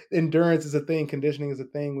really, endurance is a thing, conditioning is a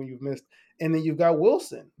thing when you've missed. And then you've got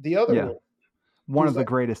Wilson, the other Wilson. One of the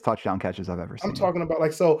greatest touchdown catches I've ever seen. I'm talking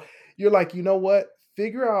about, so you're like, you know what?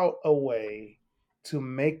 Figure out a way to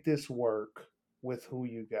make this work with who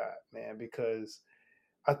you got, man, because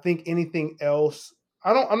I think anything else,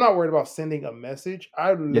 I'm not worried about sending a message.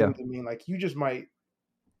 I literally mean, like, you just might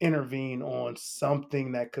intervene on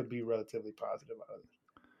something that could be relatively positive out of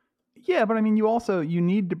it. Yeah, but I mean, you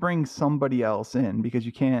need to bring somebody else in, because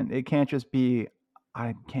it can't just be,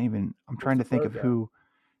 I'm trying to think of who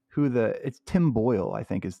it's Tim Boyle, I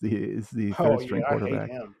think, is the third string quarterback.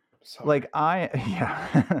 I hate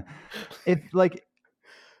him. It's like,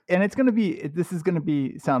 and this is going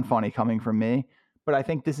to sound funny coming from me, but I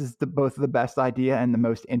think this is both the best idea and the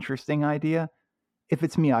most interesting idea. If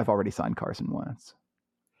it's me, I've already signed Carson Wentz.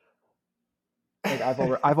 Like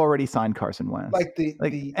I've already signed Carson Wentz. Like the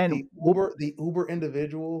Uber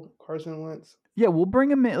individual Carson Wentz. Yeah, we'll bring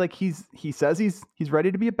him in. Like he says he's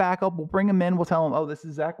ready to be a backup. We'll bring him in. We'll tell him, oh, this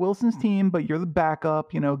is Zach Wilson's team, but you're the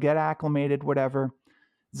backup. Get acclimated, whatever.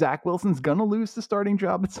 Zach Wilson's gonna lose the starting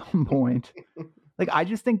job at some point. Like, I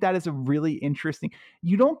just think that is a really interesting.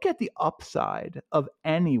 You don't get the upside of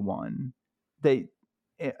anyone in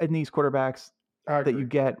these quarterbacks that you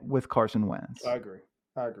get with Carson Wentz. I agree.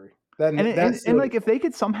 And like, if they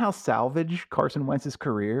could somehow salvage Carson Wentz's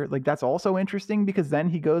career, like, that's also interesting, because then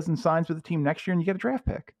he goes and signs with the team next year and you get a draft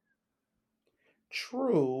pick.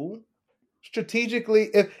 True. Strategically,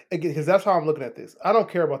 because that's how I'm looking at this. I don't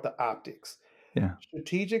care about the optics. Yeah.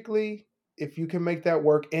 Strategically, if you can make that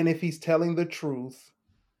work, and if he's telling the truth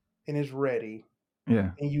and is ready,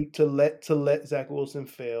 and you to let Zach Wilson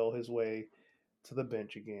fail his way to the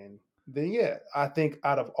bench again, then I think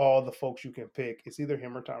out of all the folks you can pick, it's either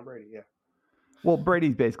him or Tom Brady. Yeah. Well,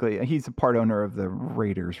 Brady's he's a part owner of the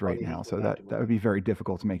Raiders right now, so that would be very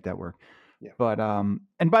difficult to make that work. Yeah. But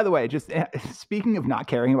and by the way, just speaking of not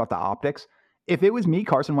caring about the optics, if it was me,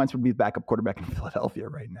 Carson Wentz would be the backup quarterback in Philadelphia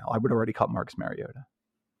right now. I would already cut Marcus Mariota.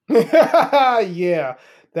 Yeah,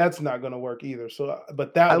 that's not going to work either. So,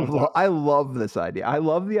 but that I love this idea. I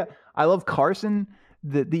love Carson.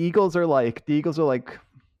 The Eagles are like 13-3,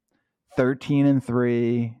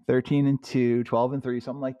 13-2, 12-3,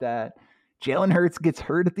 something like that. Jalen Hurts gets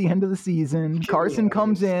hurt at the end of the season. Carson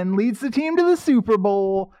comes in, leads the team to the Super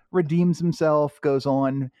Bowl, redeems himself, goes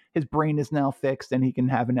on. His brain is now fixed, and he can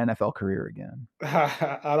have an NFL career again.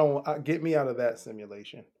 Get me out of that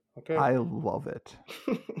simulation. Okay. I love it.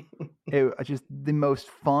 It's just the most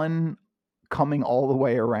fun, coming all the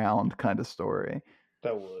way around kind of story.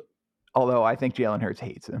 That would. Although I think Jalen Hurts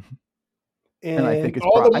hates him. And I think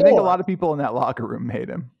I think a lot of people in that locker room hate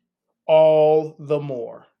him. All the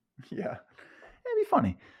more. Yeah. It'd be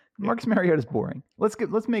funny. Marcus Mariota's boring.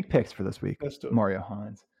 Let's make picks for this week. Let's do it. Mario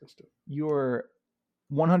Hines. Let's do it. Your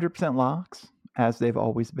 100% locks, as they've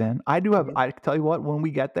always been. I do have, I tell you what, when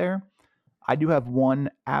we get there, I do have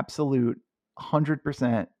one absolute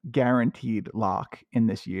 100% guaranteed lock in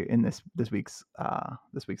this week's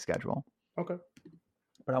schedule. Okay.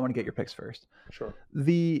 But I want to get your picks first. Sure.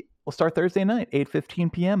 We'll start Thursday night,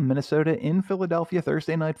 8:15 p.m. Minnesota in Philadelphia.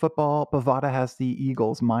 Thursday night football. Bovada has the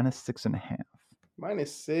Eagles -6.5.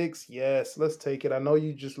 -6. Yes, let's take it. I know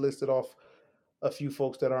you just listed off a few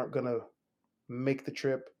folks that aren't gonna make the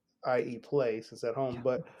trip, i.e., play since at home,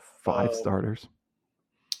 but 5 starters.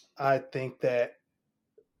 I think that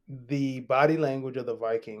the body language of the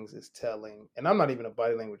Vikings is telling, and I'm not even a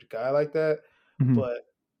body language guy like that, but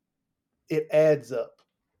it adds up.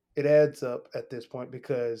 It adds up at this point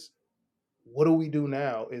because what do we do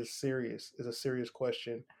now is a serious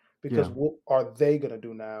question because what are they going to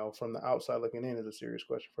do now from the outside looking in is a serious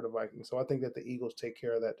question for the Vikings. So I think that the Eagles take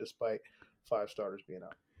care of that despite 5 starters being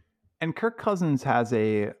out. And Kirk Cousins has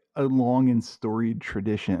a long and storied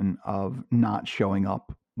tradition of not showing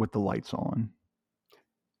up with the lights on.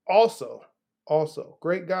 Also,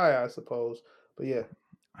 great guy, I suppose. But yeah.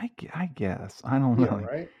 I guess. I don't know. Yeah,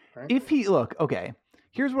 right? If okay,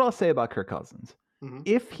 here's what I'll say about Kirk Cousins.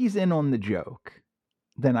 If he's in on the joke,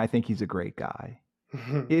 then I think he's a great guy.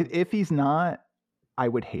 If he's not, I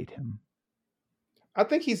would hate him.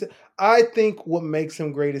 I think what makes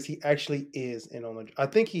him great is he actually is in on the joke. I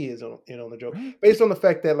think he is in on the joke based on the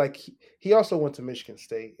fact that like he also went to Michigan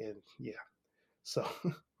State and so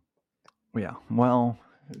yeah. Well,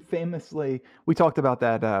 famously, we talked about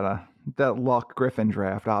that Luck Griffin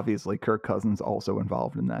draft. Obviously, Kirk Cousins also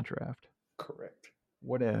involved in that draft. Correct.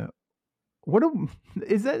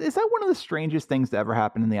 Is that one of the strangest things to ever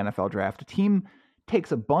happen in the NFL draft? A team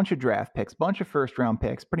takes a bunch of draft picks, bunch of first round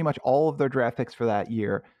picks, pretty much all of their draft picks for that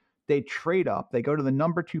year. They trade up, they go to the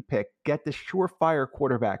number 2 pick, get the surefire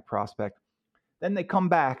quarterback prospect. Then they come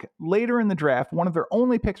back later in the draft, one of their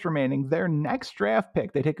only picks remaining, their next draft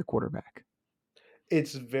pick, they take a quarterback.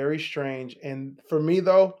 It's very strange. And for me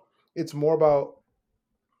though, it's more about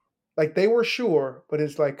like they were sure, but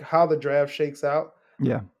it's like how the draft shakes out.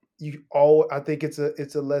 Yeah. I think it's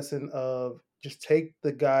a lesson of just take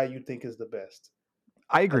the guy you think is the best.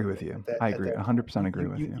 I agree with you. I agree. 100% agree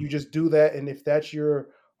with you. You just do that. And if that's your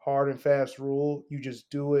hard and fast rule, you just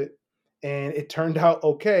do it. And it turned out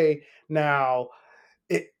okay. Now,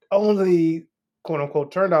 it only, quote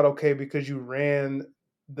unquote, turned out okay because you ran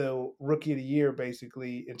the rookie of the year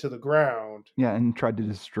basically into the ground. Yeah, and tried to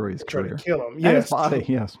destroy his career. Tried to kill him. And his body,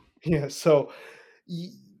 yes. Yeah, so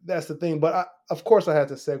that's the thing. But of course, I had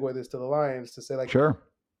to segue this to the Lions to say, like, sure,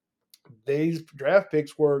 these draft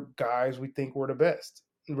picks were guys we think were the best,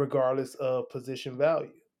 regardless of position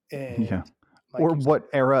value. And like or what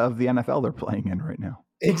era of the NFL they're playing in right now.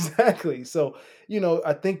 Exactly. So,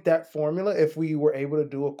 I think that formula, if we were able to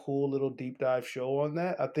do a cool little deep dive show on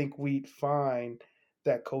that, I think we'd find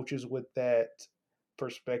that coaches with that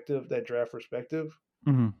perspective, that draft perspective,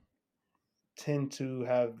 tend to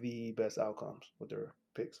have the best outcomes with their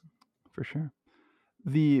picks. For sure.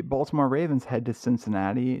 The Baltimore Ravens head to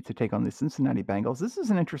Cincinnati to take on the Cincinnati Bengals. This is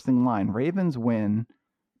an interesting line. Ravens win,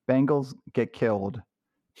 Bengals get killed.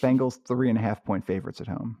 Bengals 3.5 point favorites at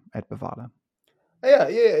home at Bovada. Yeah.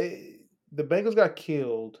 The Bengals got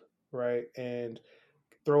killed, right? And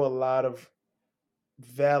throw a lot of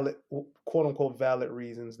valid, quote unquote, valid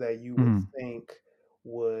reasons that you would think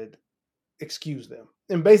would excuse them.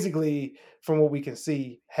 And basically, from what we can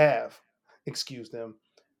see, have excused them.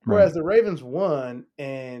 Whereas the Ravens won,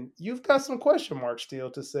 and you've got some question marks still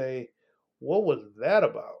to say, what was that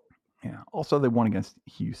about? Yeah. Also, they won against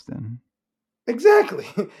Houston. Exactly.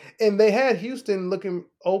 And they had Houston looking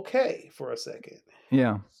okay for a second.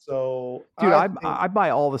 Yeah. So, dude, I buy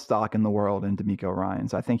all the stock in the world in DeMeco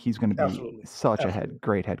Ryans. I think he's going to be such a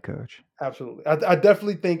great head coach. Absolutely. I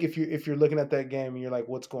definitely think if you're looking at that game and you're like,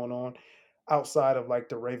 what's going on outside of like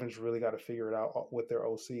the Ravens really got to figure it out with their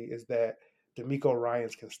OC is that DeMeco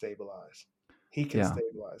Ryans can stabilize. He can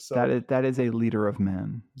stabilize. So that is a leader of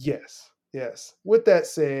men. Yes. With that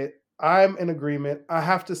said, I'm in agreement. I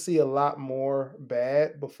have to see a lot more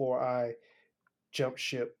bad before I jump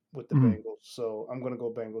ship with the Bengals. So I'm going to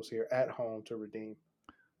go Bengals here at home to redeem.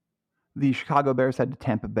 The Chicago Bears head to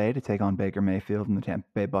Tampa Bay to take on Baker Mayfield and the Tampa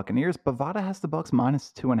Bay Buccaneers. Bovada has the Bucs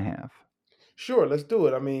 -2.5. Sure, let's do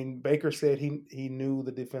it. I mean, Baker said he knew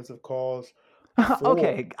the defensive calls.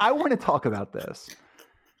 Okay, I want to talk about this.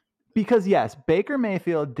 Because, yes, Baker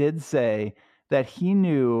Mayfield did say that he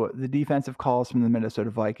knew the defensive calls from the Minnesota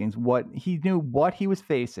Vikings, what he was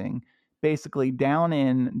facing, basically down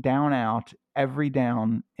in, down out, every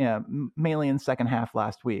down, mainly in the second half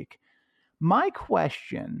last week. My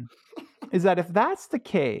question is that if that's the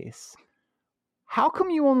case, how come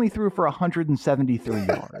you only threw for 173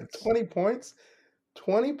 yards? 20 points,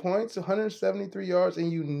 173 yards,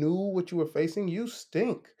 and you knew what you were facing? You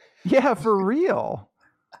stink. Yeah, for real.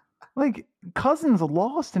 Like, Cousins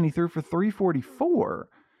lost and he threw for 344.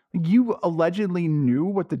 You allegedly knew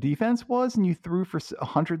what the defense was and you threw for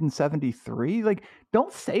 173. Like,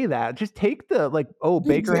 don't say that. Just take the, like, oh,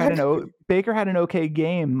 Baker had an okay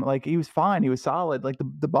game. Like, he was fine. He was solid. Like,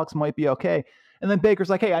 the Bucs might be okay. And then Baker's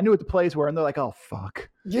like, hey, I knew what the plays were. And they're like, oh, fuck.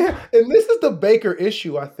 Yeah, and this is the Baker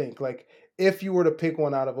issue, I think. Like, if you were to pick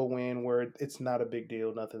one out of a win where it's not a big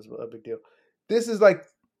deal, nothing's a big deal. This is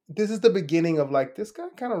the beginning of, like, this guy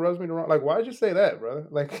kind of rubs me the wrong. Like, why did you say that, brother?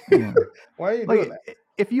 Like, why are you doing that?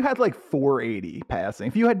 If you had like 480 passing,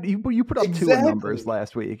 if you put up two numbers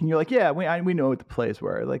last week, and you're like, yeah, we know what the plays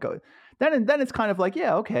were. Like, then it's kind of like,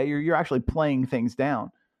 yeah, okay, you're actually playing things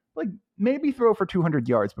down. Like, maybe throw for 200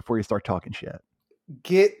 yards before you start talking shit.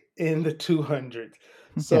 Get in the 200s.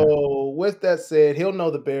 So with that said, he'll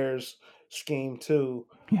know the Bears scheme too.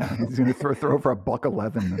 Yeah, he's going to throw for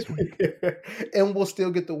 $111 this week. And we'll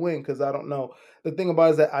still get the win because I don't know. The thing about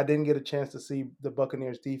it is that I didn't get a chance to see the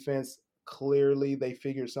Buccaneers defense. Clearly, they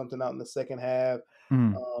figured something out in the second half,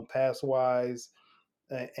 pass-wise.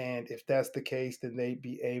 And if that's the case, then they'd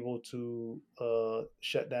be able to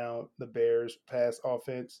shut down the Bears' pass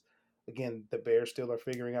offense. Again, the Bears still are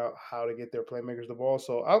figuring out how to get their playmakers the ball.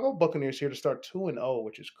 So I'll go Buccaneers here to start 2-0,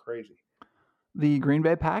 which is crazy. The Green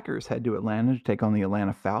Bay Packers head to Atlanta to take on the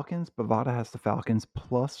Atlanta Falcons. Bovada has the Falcons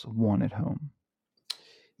 +1 at home.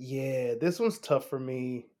 Yeah, this one's tough for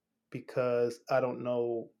me because I don't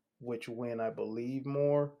know which win I believe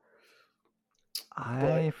more.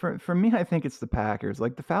 For me, I think it's the Packers.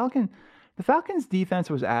 Like, the Falcons defense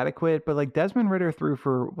was adequate, but like Desmond Ridder threw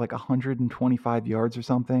for like 125 yards or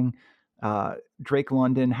something. Drake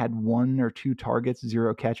London had 1 or 2 targets,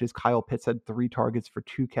 0 catches. Kyle Pitts had 3 targets for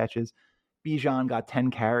 2 catches. Bijan got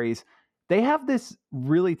 10 carries. They have this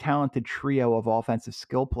really talented trio of offensive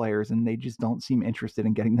skill players, and they just don't seem interested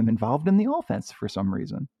in getting them involved in the offense for some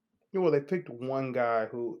reason. Well, they picked one guy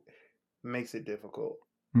who makes it difficult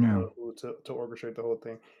to orchestrate the whole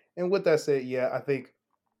thing. And with that said, yeah, I think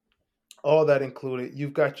all that included,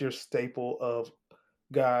 you've got your staple of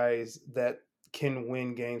guys that can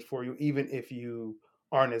win games for you, even if you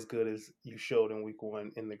aren't as good as you showed in week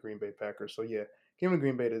 1 in the Green Bay Packers. So, yeah, give me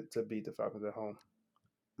Green Bay to beat the Falcons at home.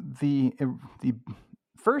 The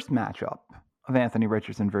first matchup of Anthony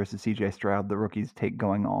Richardson versus CJ Stroud, the rookies take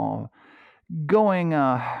going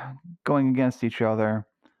against each other.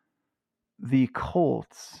 The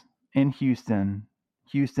Colts in Houston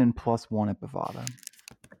 +1 at Bovada.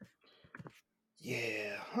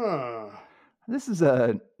 Yeah, This is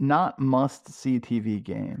a not must-see TV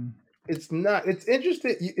game. It's not. It's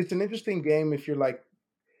interesting. It's an interesting game if you're like,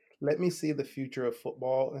 let me see the future of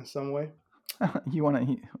football in some way. You want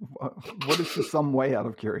to? What is some way, out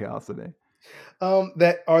of curiosity?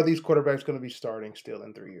 That are these quarterbacks going to be starting still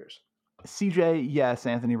in 3 years? CJ, yes.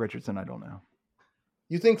 Anthony Richardson, I don't know.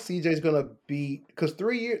 You think CJ is going to beat? Because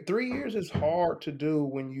 3 years is hard to do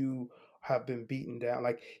when you have been beaten down.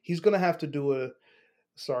 Like, he's going to have to do a.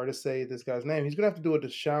 Sorry to say this guy's name. He's going to have to do a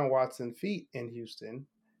Deshaun Watson feat in Houston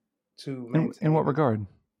to maintain. In what regard?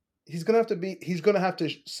 He's going to have to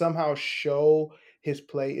somehow show his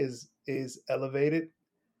play is elevated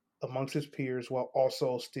amongst his peers while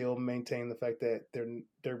also still maintain the fact that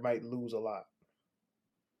they might lose a lot.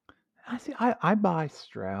 I buy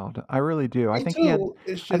Stroud. I really do. I think he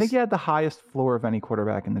had the highest floor of any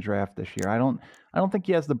quarterback in the draft this year. I don't think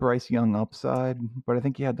he has the Bryce Young upside, but I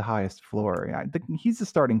think he had the highest floor. He's the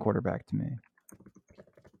starting quarterback to me.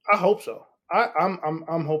 I hope so.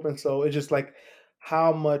 I'm hoping so. It's just like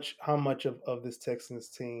how much of this Texans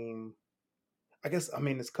team. I guess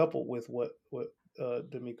it's coupled with what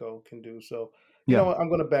D'Amico can do. So you know what? I'm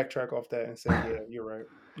going to backtrack off that and say, yeah, you're right.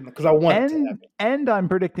 Because I want it to happen. And I'm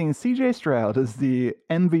predicting CJ Stroud is the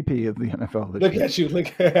MVP of the NFL this year. Look at you. Look.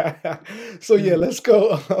 So yeah, let's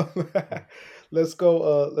go. Let's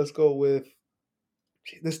go with.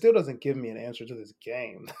 This still doesn't give me an answer to this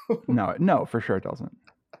game. No, for sure it doesn't.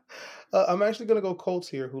 I'm actually going to go Colts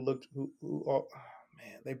here.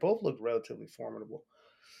 They both look relatively formidable.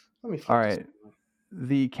 Let me. All right.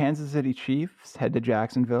 The Kansas City Chiefs head to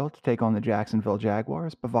Jacksonville to take on the Jacksonville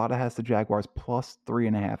Jaguars. Bovada has the Jaguars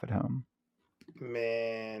 +3.5 at home.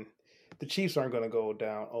 Man, the Chiefs aren't going to go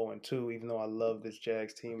down 0-2, even though I love this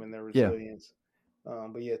Jags team and their resilience.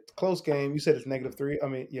 But yeah, close game. You said it's -3. I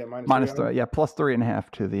mean, yeah, Minus -3. 3. Yeah, plus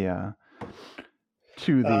 3.5 to the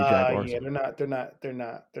Jaguars. Yeah, they're not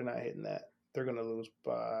hitting that. They're gonna lose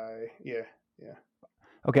by yeah.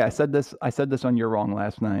 Okay, I said this on You're Wrong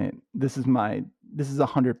last night. This is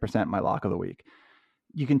 100% my lock of the week.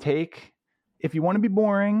 You can take, if you want to be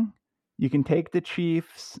boring, you can take the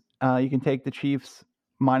Chiefs. You can take the Chiefs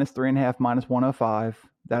 -3.5, -105.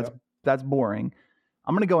 That's boring.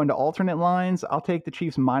 I'm going to go into alternate lines. I'll take the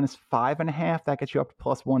Chiefs -5.5. That gets you up to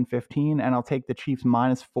 +115, and I'll take the Chiefs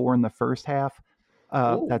 -4 in the first half.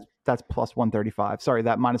 That's +135. Sorry,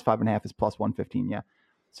 that -5.5 is +115. Yeah,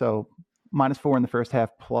 so -4 in the first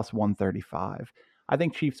half, +135. I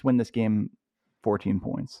think Chiefs win this game 14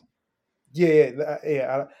 points.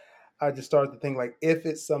 Yeah. I just started to think like if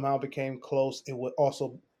it somehow became close, it would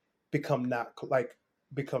also become not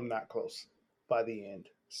close by the end.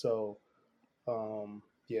 So,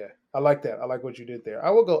 yeah, I like that. I like what you did there. I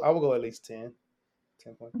will go at least 10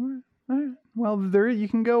 points. All right. Well, there you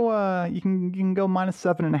can go. You can go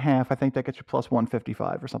 -7.5. I think that gets you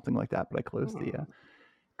 +155 or something like that. But I closed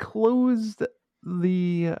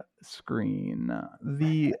the screen.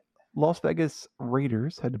 The Las Vegas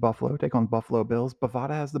Raiders head to Buffalo, take on the Buffalo Bills.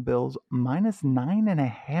 Bovada has the Bills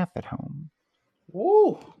 -9.5 at home.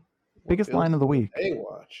 Woo! Biggest line of the week. Hey,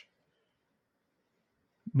 watch.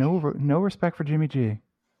 No respect for Jimmy G.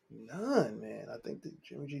 None, man. I think that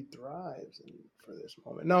Jimmy G thrives for this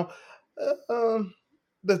moment. No,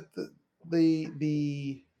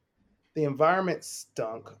 the environment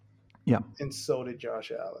stunk. Yeah, and so did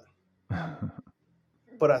Josh Allen.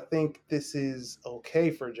 But I think this is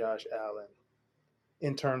okay for Josh Allen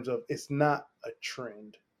in terms of it's not a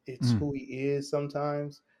trend. It's who he is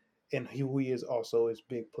sometimes, and who he is also is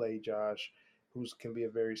big play Josh, who can be a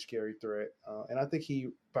very scary threat. And I think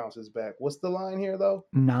he bounces back. What's the line here, though?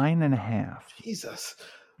 9.5. Jesus.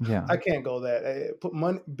 Yeah. I can't go that. Put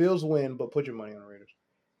money. Bills win, but put your money on the Raiders.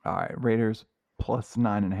 All right. Raiders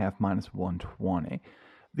 +9.5 -120.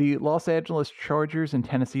 The Los Angeles Chargers in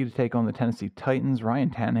Tennessee to take on the Tennessee Titans. Ryan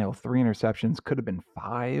Tannehill, 3 interceptions. Could have been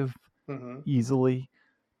 5 easily.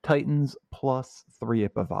 Titans +3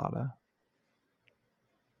 at Bovada.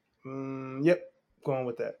 Yep. Going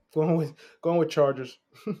with that. Going with Chargers.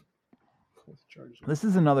 This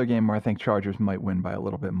is another game where I think Chargers might win by a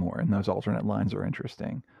little bit more, and those alternate lines are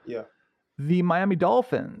interesting. Yeah. The Miami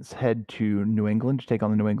Dolphins head to New England to take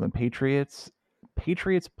on the New England Patriots.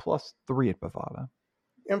 Patriots +3 at Bovada.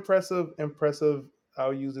 Impressive.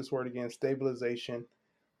 I'll use this word again. Stabilization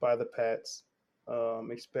by the Pats.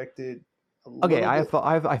 Expected. Okay, I have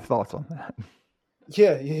thoughts on that.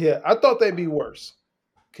 Yeah. I thought they'd be worse.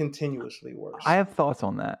 Continuously worse. I have thoughts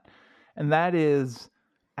on that. And that is,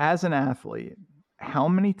 as an athlete, how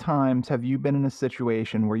many times have you been in a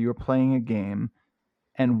situation where you were playing a game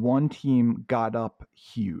and one team got up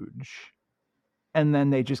huge and then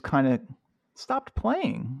they just kind of stopped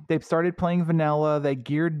playing? They started playing vanilla. They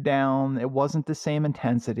geared down. It wasn't the same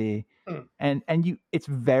intensity. And it's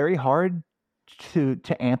very hard to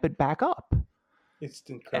amp it back up. It's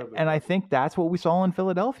incredible. And I think that's what we saw in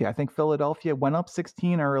Philadelphia. I think Philadelphia went up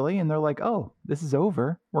 16 early and they're like, oh, this is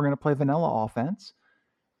over. We're going to play vanilla offense.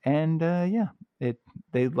 And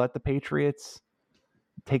they let the Patriots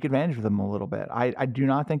take advantage of them a little bit. I do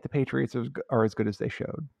not think the Patriots are as good as they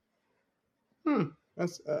showed.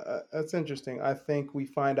 That's interesting. I think we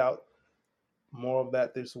find out more of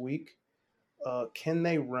that this week. Can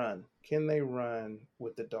they run? Can they run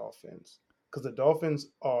with the Dolphins? Because the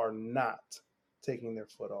Dolphins are not taking their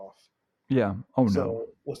foot off. Yeah. Oh, no. So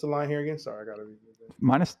what's the line here again? Sorry, I got to read it.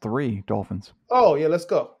 -3 Dolphins. Oh, yeah, let's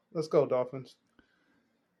go. Let's go, Dolphins.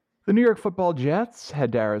 The New York Football Jets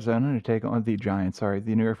head to Arizona to take on the Giants. Sorry,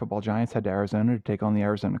 the New York Football Giants head to Arizona to take on the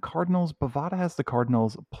Arizona Cardinals. Bovada has the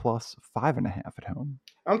Cardinals +5.5 at home.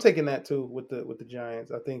 I'm taking that too with the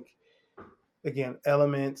Giants. I think, again,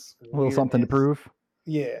 elements. A little something to prove.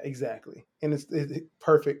 Yeah, exactly. And it's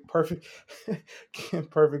perfect perfect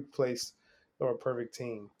place or a perfect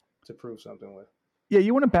team to prove something with. Yeah,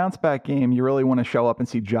 you want a bounce back game. You really want to show up and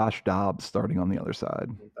see Josh Dobbs starting on the other side.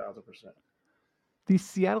 1,000%. The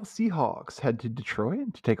Seattle Seahawks head to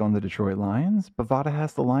Detroit to take on the Detroit Lions. Bovada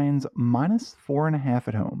has the Lions -4.5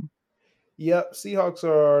 at home. Yep, Seahawks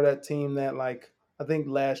are that team that, like, I think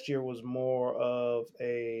last year was more of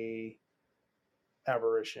a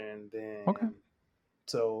aberration than. Okay.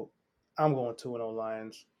 So I'm going 2-0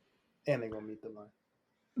 Lions, and they're going to meet the line.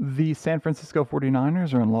 The San Francisco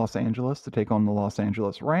 49ers are in Los Angeles to take on the Los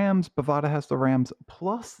Angeles Rams. Bovada has the Rams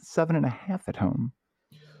 +7.5 at home.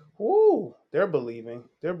 Ooh, they're believing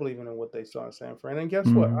in what they saw in San Fran, and guess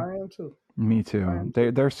what? I am too. Me too.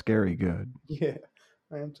 They're scary good. Yeah,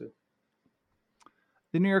 I am too.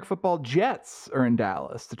 The New York Football Jets are in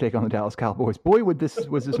Dallas to take on the Dallas Cowboys. Boy, was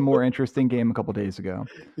this a more interesting game a couple days ago.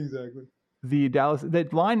 Exactly. The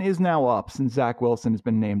line is now up since Zach Wilson has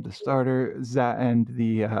been named the starter. And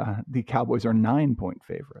the Cowboys are 9-point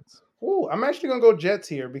favorites. Ooh, I'm actually gonna go Jets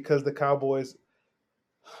here because the Cowboys.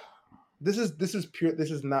 This is pure.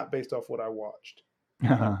 This is not based off what I watched.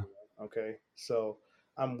 Okay, so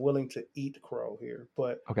I'm willing to eat crow here,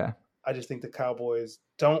 but Okay. I just think the Cowboys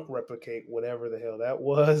don't replicate whatever the hell that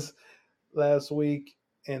was last week,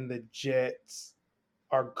 and the Jets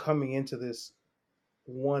are coming into this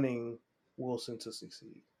wanting Wilson to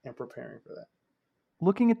succeed and preparing for that.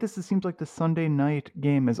 Looking at this, it seems like the Sunday night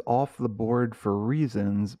game is off the board for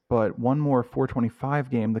reasons, but one more 425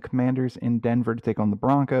 game, the Commanders in Denver to take on the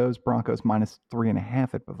Broncos. Broncos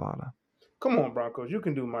 -3.5 at Bovada. Come on, Broncos. You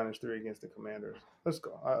can do -3 against the Commanders. Let's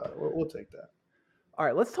go. We'll take that. All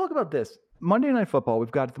right, let's talk about this. Monday Night Football, we've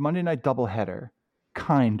got the Monday Night doubleheader,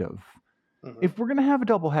 kind of. Mm-hmm. If we're going to have a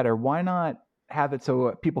doubleheader, why not have it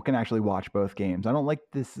so people can actually watch both games? I don't like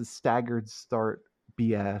this staggered start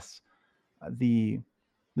BS. The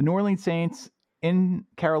New Orleans Saints in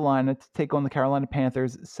Carolina to take on the Carolina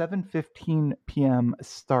Panthers, 7:15 p.m.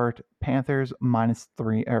 start. Panthers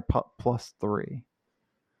 -3 or +3.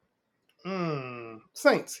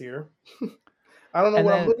 Saints here. I don't know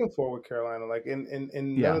what I'm looking for with Carolina. Like, and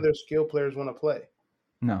none of their skill players want to play.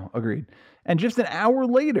 No, agreed. And just an hour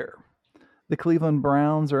later, the Cleveland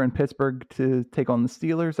Browns are in Pittsburgh to take on the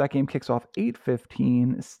Steelers. That game kicks off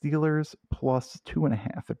 8:15. Steelers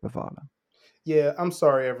 +2.5 at Bovada. Yeah, I'm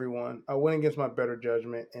sorry, everyone. I went against my better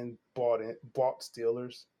judgment and bought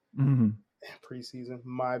Steelers preseason.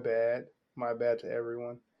 My bad to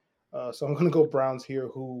everyone. So I'm going to go Browns here,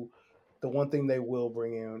 who the one thing they will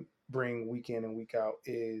bring week in and week out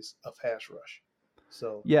is a pass rush.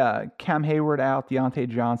 So yeah, Cam Hayward out, Deontay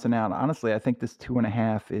Johnson out. Honestly, I think this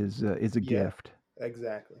 2.5 is a gift.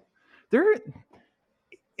 Exactly.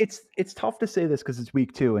 It's tough to say this because it's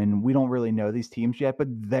week 2 and we don't really know these teams yet, but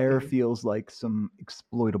there feels like some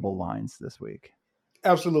exploitable lines this week.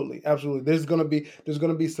 Absolutely. There's gonna be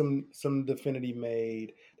some definitive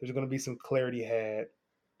made. There's gonna be some clarity had.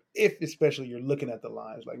 If especially you're looking at the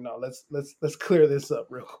lines, like, no, let's clear this up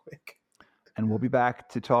real quick. And we'll be back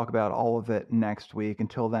to talk about all of it next week.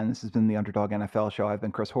 Until then, this has been the Underdog NFL Show. I've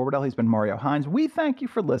been Chris Horwedel. He's been Mario Hines. We thank you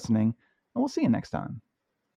for listening, and we'll see you next time.